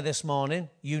seeds there this morning,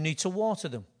 you need to water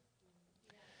them.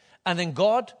 And then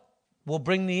God will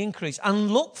bring the increase.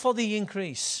 And look for the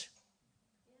increase.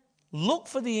 Look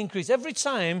for the increase. Every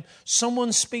time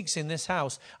someone speaks in this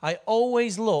house, I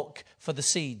always look for the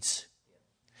seeds.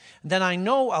 And then I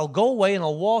know I'll go away and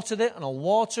I'll water it and I'll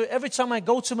water it. Every time I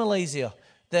go to Malaysia,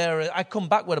 I come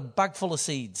back with a bag full of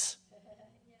seeds.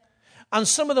 And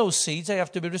some of those seeds, I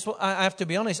have to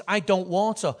be honest, I don't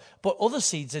water, but other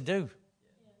seeds I do.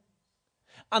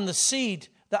 And the seed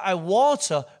that I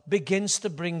water begins to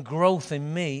bring growth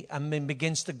in me and then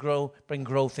begins to bring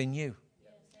growth in you.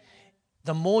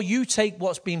 The more you take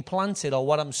what's been planted or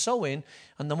what I'm sowing,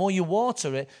 and the more you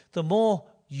water it, the more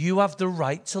you have the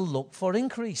right to look for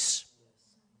increase.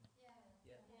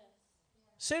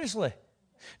 Seriously.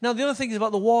 Now, the other thing is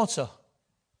about the water.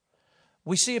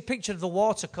 We see a picture of the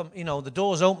water come, the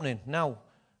door's opening. Now,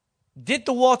 did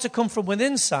the water come from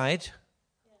within inside,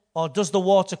 or does the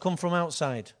water come from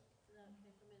outside?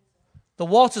 The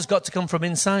water's got to come from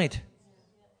inside.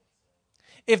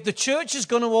 If the church is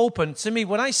going to open, to me,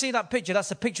 when I see that picture, that's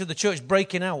a picture of the church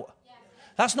breaking out.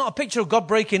 That's not a picture of God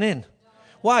breaking in.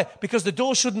 Why? Because the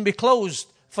door shouldn't be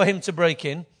closed for him to break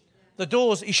in.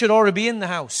 He should already be in the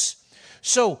house.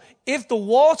 So, if the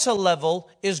water level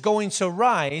is going to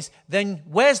rise, then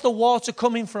where's the water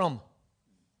coming from?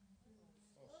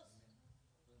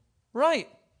 Right.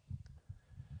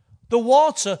 The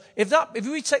water, if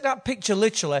we take that picture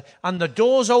literally and the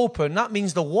doors open, that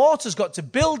means the water's got to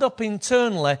build up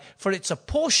internally for it to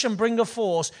push and bring a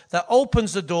force that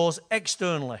opens the doors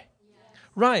externally. Yeah.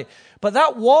 Right. But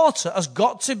that water has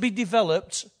got to be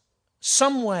developed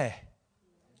somewhere.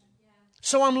 Yeah.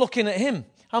 So I'm looking at him.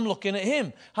 I'm looking at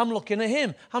him. I'm looking at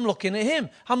him. I'm looking at him.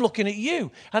 I'm looking at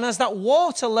you. And as that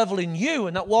water level in you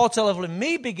and that water level in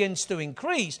me begins to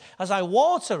increase, as I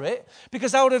water it,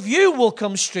 because out of you will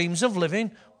come streams of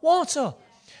living water.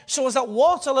 So as that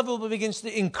water level begins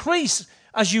to increase,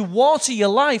 as you water your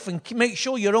life and make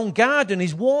sure your own garden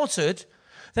is watered,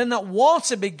 then that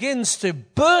water begins to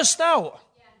burst out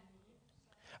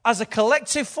as a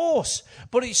collective force.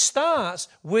 But it starts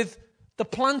with the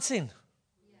planting.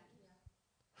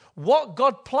 What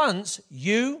God plants,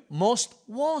 you must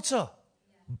water.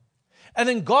 And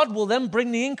then God will then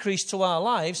bring the increase to our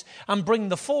lives and bring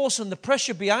the force and the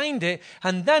pressure behind it,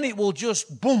 and then it will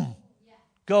just, boom,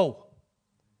 go.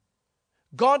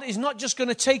 God is not just going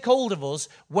to take hold of us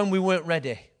when we weren't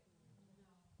ready.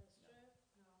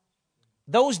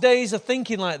 Those days of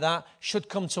thinking like that should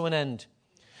come to an end.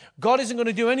 God isn't going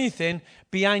to do anything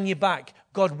behind your back.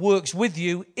 God works with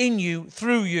you, in you,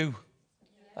 through you.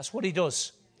 That's what he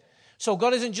does. So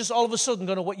God isn't just all of a sudden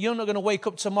you're not going to wake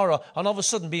up tomorrow and all of a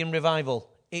sudden be in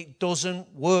revival. It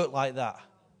doesn't work like that.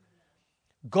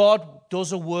 God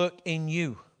does a work in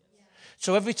you.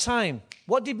 So every time,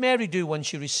 what did Mary do when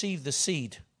she received the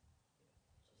seed?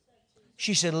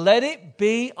 She said, let it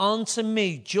be unto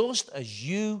me just as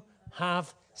you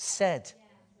have said.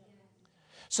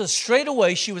 So straight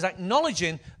away she was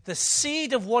acknowledging the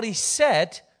seed of what he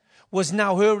said was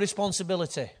now her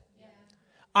responsibility.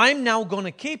 I'm now going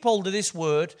to keep hold of this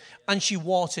word, and she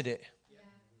watered it.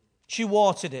 She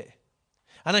watered it.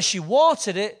 And as she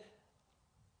watered it,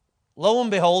 lo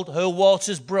and behold, her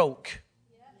waters broke.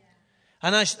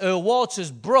 And as her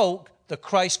waters broke, the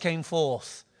Christ came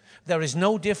forth. There is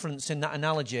no difference in that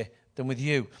analogy than with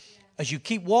you. As you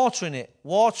keep watering it,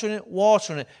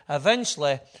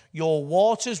 eventually your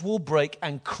waters will break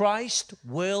and Christ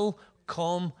will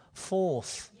come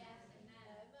forth.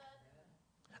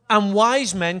 And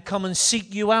wise men come and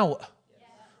seek you out.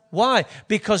 Why?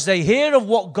 Because they hear of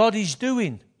what God is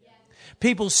doing.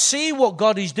 People see what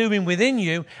God is doing within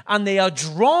you, and they are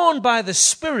drawn by the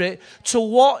Spirit to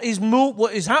what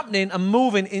is happening and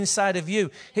moving inside of you.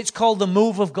 It's called the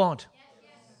move of God.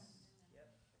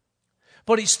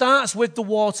 But it starts with the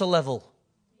water level.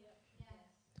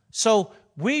 So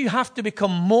we have to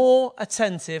become more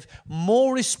attentive,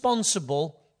 more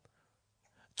responsible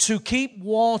to keep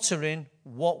watering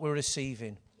what we're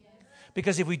receiving.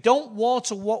 Because if we don't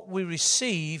water what we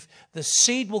receive, the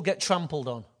seed will get trampled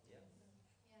on.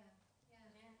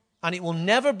 And it will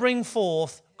never bring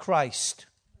forth Christ.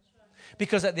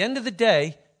 Because at the end of the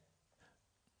day,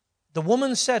 the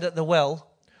woman said at the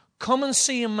well, come and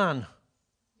see a man.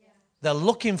 They're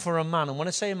looking for a man. And when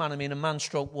I say a man, I mean a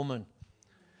man/woman.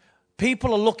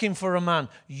 People are looking for a man.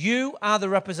 You are the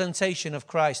representation of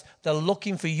Christ. They're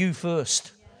looking for you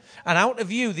first. And out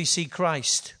of you, they see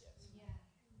Christ.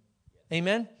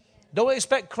 Amen? Don't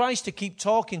expect Christ to keep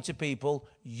talking to people.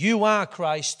 You are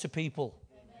Christ to people.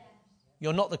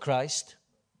 You're not the Christ,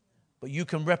 but you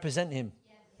can represent him.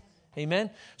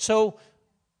 Amen? So,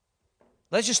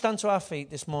 let's just stand to our feet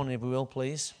this morning, if we will,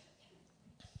 please.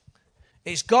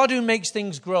 It's God who makes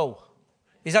things grow.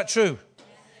 Is that true?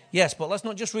 Yes, but let's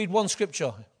not just read one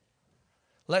scripture.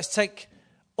 Let's take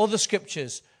other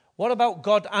scriptures. What about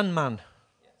God and man?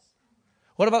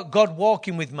 What about God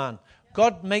walking with man?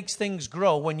 God makes things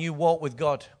grow when you walk with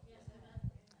God.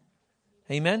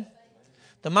 Amen?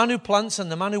 The man who plants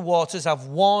and the man who waters have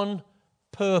one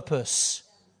purpose.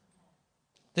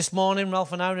 This morning,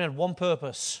 Ralph and Irene had one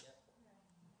purpose.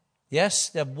 Yes,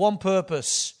 they have one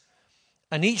purpose.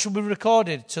 And each will be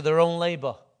recorded to their own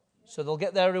labor. So they'll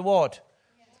get their reward.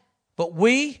 But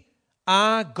we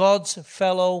are God's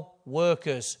fellow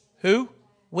workers. Who?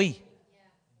 We.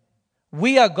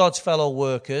 We are God's fellow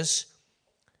workers,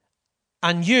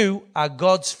 and you are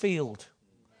God's field.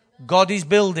 God is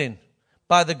building.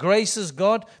 By the grace of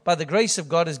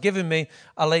God has given me,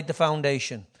 I laid the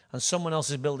foundation, and someone else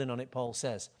is building on it, Paul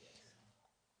says.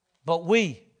 But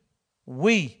we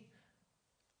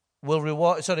will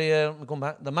reward. Come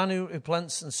back. The man who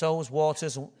plants and sows,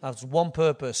 waters, has one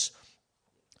purpose,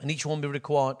 and each one be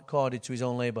recorded to his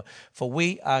own labor. For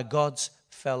we are God's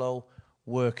fellow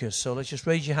workers. So let's just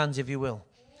raise your hands if you will.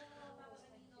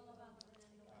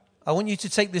 I want you to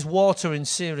take this watering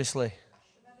seriously.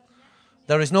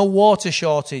 There is no water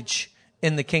shortage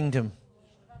in the kingdom.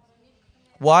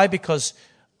 Why? Because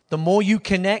the more you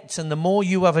connect and the more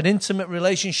you have an intimate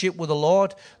relationship with the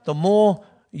Lord, the more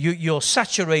you're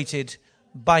saturated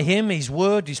by Him, His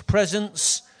Word, His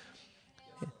presence,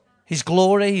 His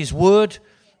glory, His Word.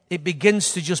 It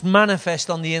begins to just manifest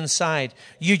on the inside.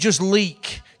 You just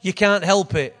leak. You can't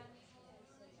help it.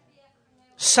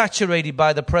 Saturated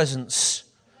by the presence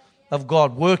of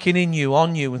God working in you,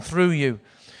 on you, and through you.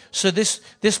 So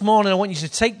this morning I want you to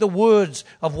take the words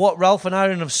of what Ralph and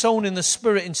Aaron have sown in the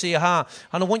Spirit into your heart,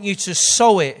 and I want you to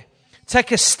sow it.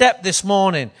 Take a step this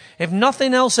morning. If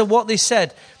nothing else of what they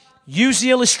said, use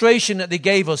the illustration that they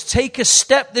gave us. Take a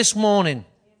step this morning.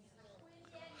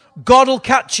 God will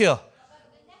catch you.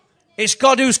 It's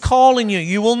God who's calling you.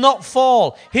 You will not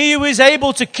fall. He who is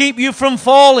able to keep you from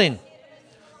falling.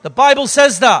 The Bible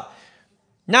says that.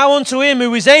 Now unto Him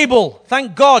who is able.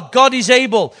 Thank God, God is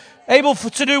able. Able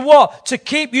to do what? To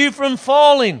keep you from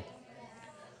falling.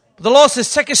 But the Lord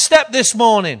says, take a step this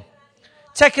morning.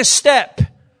 Take a step.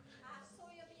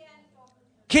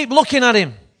 Keep looking at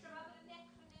Him.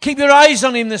 Keep your eyes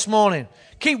on Him this morning.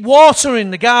 Keep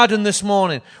watering the garden this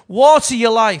morning. Water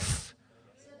your life.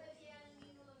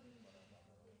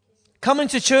 Coming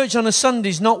to church on a Sunday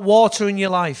is not watering your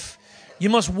life. You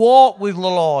must walk with the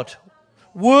Lord.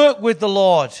 Work with the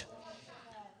Lord.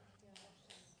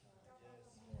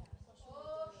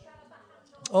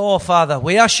 Oh, Father,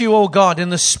 we ask you, oh God, in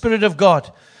the Spirit of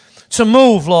God, to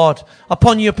move, Lord,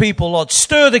 upon your people, Lord.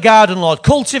 Stir the garden, Lord.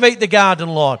 Cultivate the garden,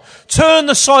 Lord. Turn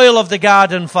the soil of the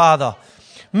garden, Father.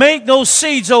 Make those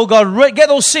seeds, oh God, get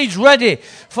those seeds ready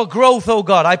for growth, oh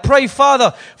God. I pray,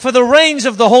 Father, for the rains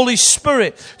of the Holy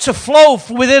Spirit to flow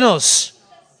within us.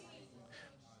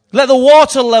 Let the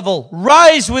water level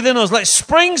rise within us. Let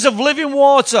springs of living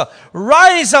water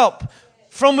rise up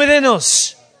from within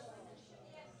us.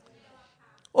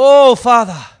 Oh,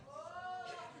 Father.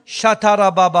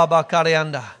 Shatara baba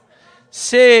bakarianda.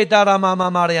 Se dara mama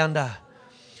marianda.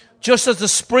 Just as the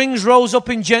springs rose up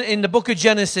in the book of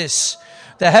Genesis,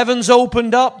 the heavens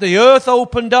opened up, the earth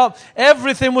opened up,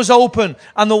 everything was open,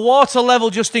 and the water level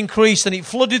just increased and it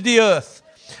flooded the earth.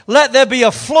 Let there be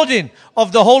a flooding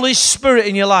of the Holy Spirit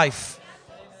in your life.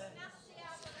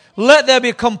 Let there be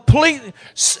a complete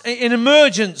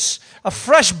emergence, a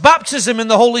fresh baptism in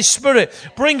the Holy Spirit,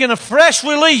 bringing a fresh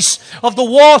release of the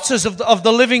waters of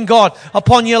the living God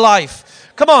upon your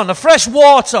life. Come on, a fresh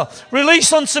water.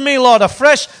 Release unto me, Lord, a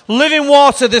fresh living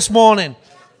water this morning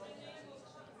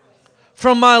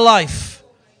from my life.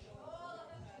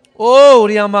 Oh,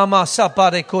 riamama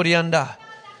sapare korianda.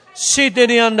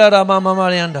 Siderianda ramama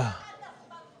marianda.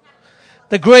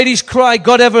 The greatest cry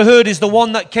God ever heard is the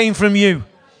one that came from you.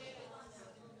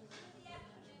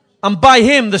 And by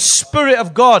Him, the Spirit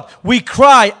of God, we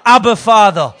cry, Abba,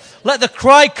 Father. Let the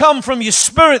cry come from your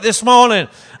spirit this morning.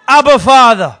 Abba,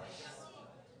 Father.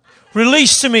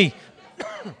 Release to me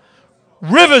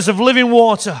rivers of living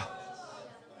water.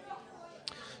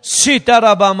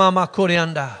 Sitaraba mama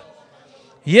korianda.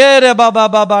 Yere baba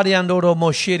babariando ro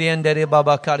moshiri endere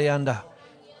baba karianda.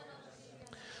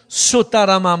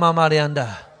 Sutara mama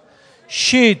marianda.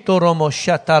 Shitoro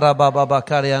moshatara baba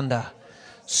bakarianda.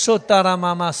 Sotara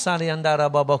mama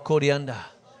sariandara baba korianda.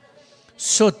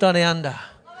 Sotarianda.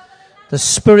 The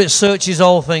Spirit searches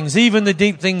all things, even the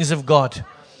deep things of God.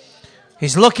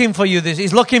 He's looking for you.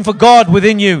 He's looking for God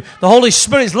within you. The Holy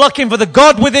Spirit is looking for the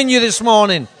God within you this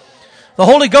morning. The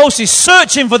Holy Ghost is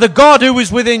searching for the God who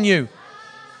is within you.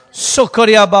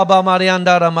 Sokoria baba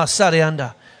mariandara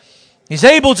masarianda. He's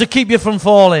able to keep you from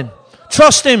falling.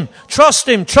 Trust Him. Trust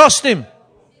Him. Trust Him.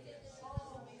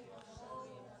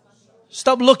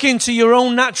 Stop looking to your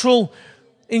own natural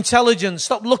intelligence.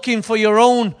 Stop looking for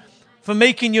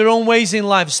making your own ways in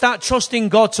life. Start trusting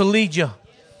God to lead you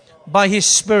by His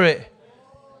Spirit.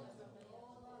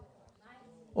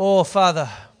 Oh, Father.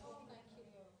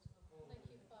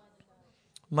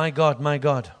 My God, my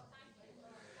God.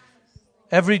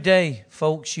 Every day,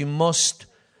 folks, you must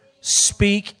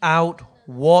speak out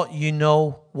what you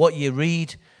know, what you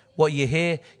read, what you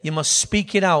hear. You must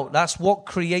speak it out. That's what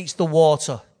creates the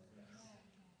water.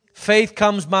 Faith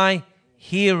comes by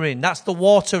hearing. That's the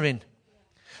watering.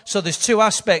 So there's two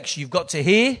aspects. You've got to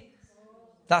hear.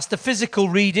 That's the physical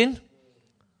reading.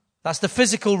 That's the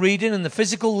physical reading and the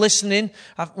physical listening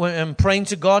and praying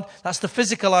to God. That's the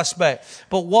physical aspect.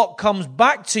 But what comes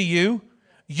back to you,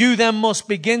 you then must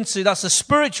begin to, that's the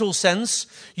spiritual sense,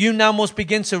 you now must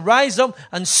begin to rise up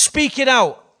and speak it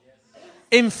out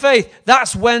in faith.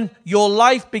 That's when your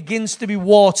life begins to be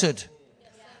watered.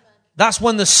 That's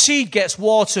when the seed gets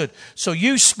watered. So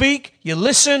you speak, you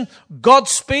listen, God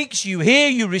speaks, you hear,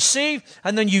 you receive,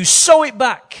 and then you sow it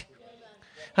back.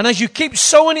 And as you keep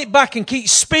sowing it back and keep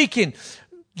speaking,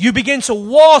 You begin to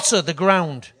water the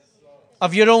ground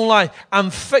of your own life.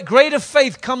 And greater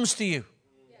faith comes to you.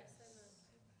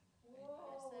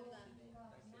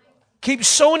 Keep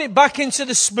sowing it back into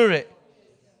the Spirit.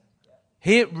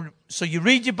 So you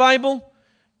read your Bible,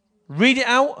 read it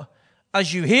out.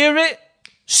 As you hear it,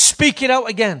 speak it out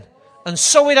again. And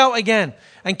sow it out again.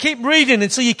 And keep reading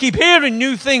until you keep hearing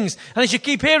new things. And as you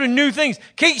keep hearing new things,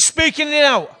 keep speaking it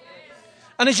out.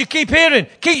 And as you keep hearing,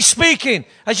 keep speaking.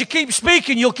 As you keep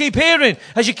speaking, you'll keep hearing.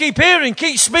 As you keep hearing,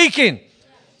 keep speaking.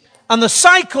 And the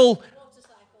cycle,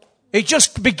 it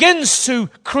just begins to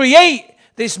create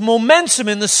this momentum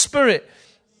in the Spirit.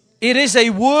 It is a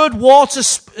word water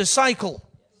cycle.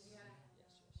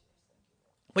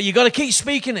 But you've got to keep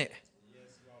speaking it.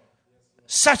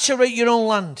 Saturate your own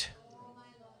land.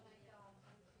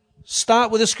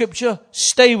 Start with the Scripture,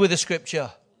 stay with the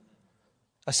Scripture.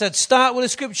 I said start with the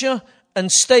Scripture and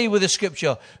stay with the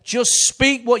Scripture. Just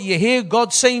speak what you hear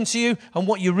God saying to you and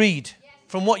what you read.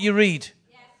 From what you read.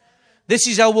 This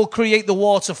is how we'll create the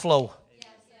water flow.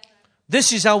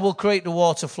 This is how we'll create the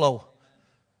water flow.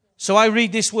 So I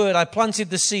read this word. I planted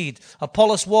the seed.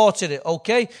 Apollos watered it.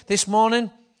 Okay, this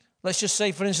morning, let's just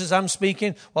say, for instance, I'm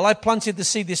speaking. Well, I planted the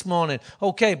seed this morning.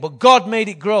 Okay, but God made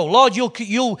it grow. Lord, you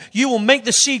will make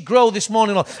the seed grow this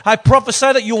morning, Lord. I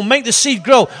prophesy that you will make the seed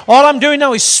grow. All I'm doing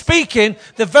now is speaking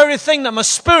the very thing that my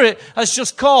spirit has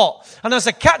just caught. And as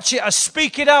I catch it, I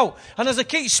speak it out. And as I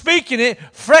keep speaking it,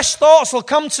 fresh thoughts will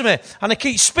come to me. And I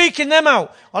keep speaking them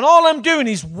out. And all I'm doing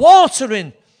is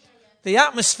watering the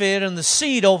atmosphere and the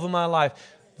seed over my life.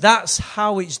 That's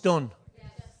how it's done.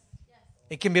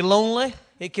 It can be lonely.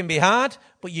 It can be hard,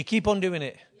 but you keep on doing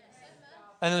it.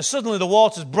 And then suddenly the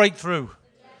waters break through.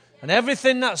 And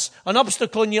everything that's an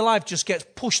obstacle in your life just gets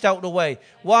pushed out of the way.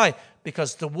 Why?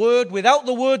 Because without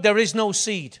the word, there is no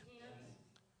seed.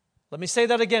 Let me say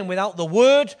that again. Without the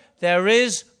word, there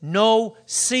is no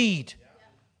seed.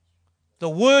 The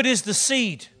word is the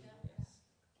seed.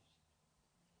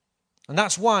 And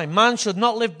that's why man should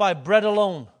not live by bread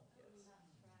alone,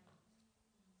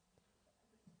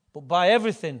 but by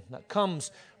everything that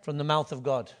comes from the mouth of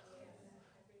God.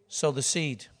 Sow the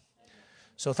seed.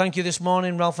 So thank you this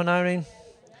morning, Ralph and Irene.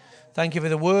 Thank you for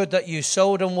the word that you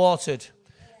sowed and watered.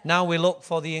 Now we look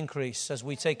for the increase as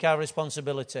we take our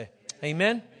responsibility.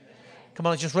 Amen? Come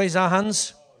on, let's just raise our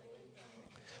hands.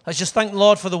 Let's just thank the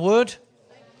Lord for the word.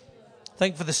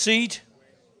 Thank for the seed.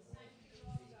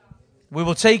 We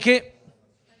will take it.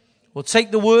 We'll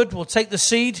take the word. We'll take the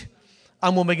seed.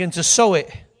 And we'll begin to sow it.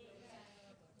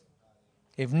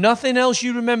 If nothing else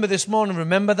you remember this morning,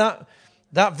 remember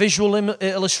that visual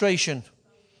illustration.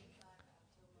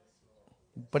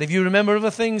 But if you remember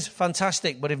other things,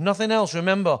 fantastic. But if nothing else,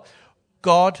 remember,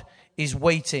 God is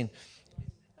waiting.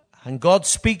 And God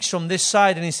speaks from this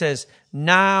side and he says,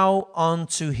 now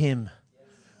unto him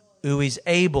who is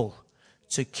able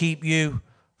to keep you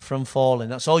from falling.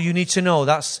 That's all you need to know.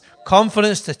 That's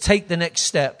confidence to take the next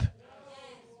step.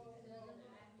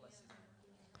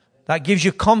 That gives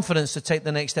you confidence to take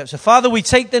the next step. So, Father, we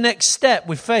take the next step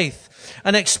with faith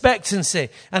and expectancy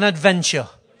and adventure.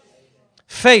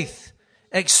 Faith,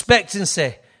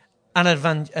 expectancy, and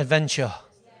adventure.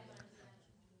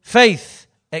 Faith,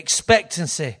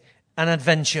 expectancy, and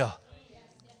adventure.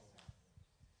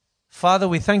 Father,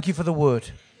 we thank you for the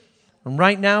word. And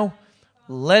right now,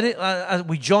 let it,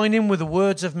 we join in with the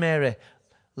words of Mary.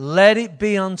 Let it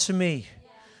be unto me,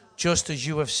 just as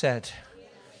you have said.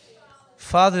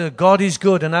 Father, God is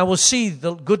good, and I will see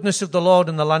the goodness of the Lord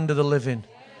in the land of the living.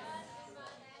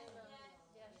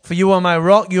 For you are my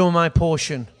rock, you are my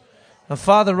portion. And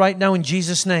Father, right now in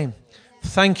Jesus' name,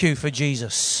 thank you for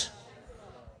Jesus.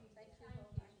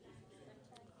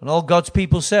 And all God's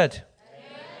people said,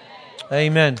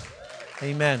 Amen. Amen.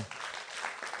 Amen.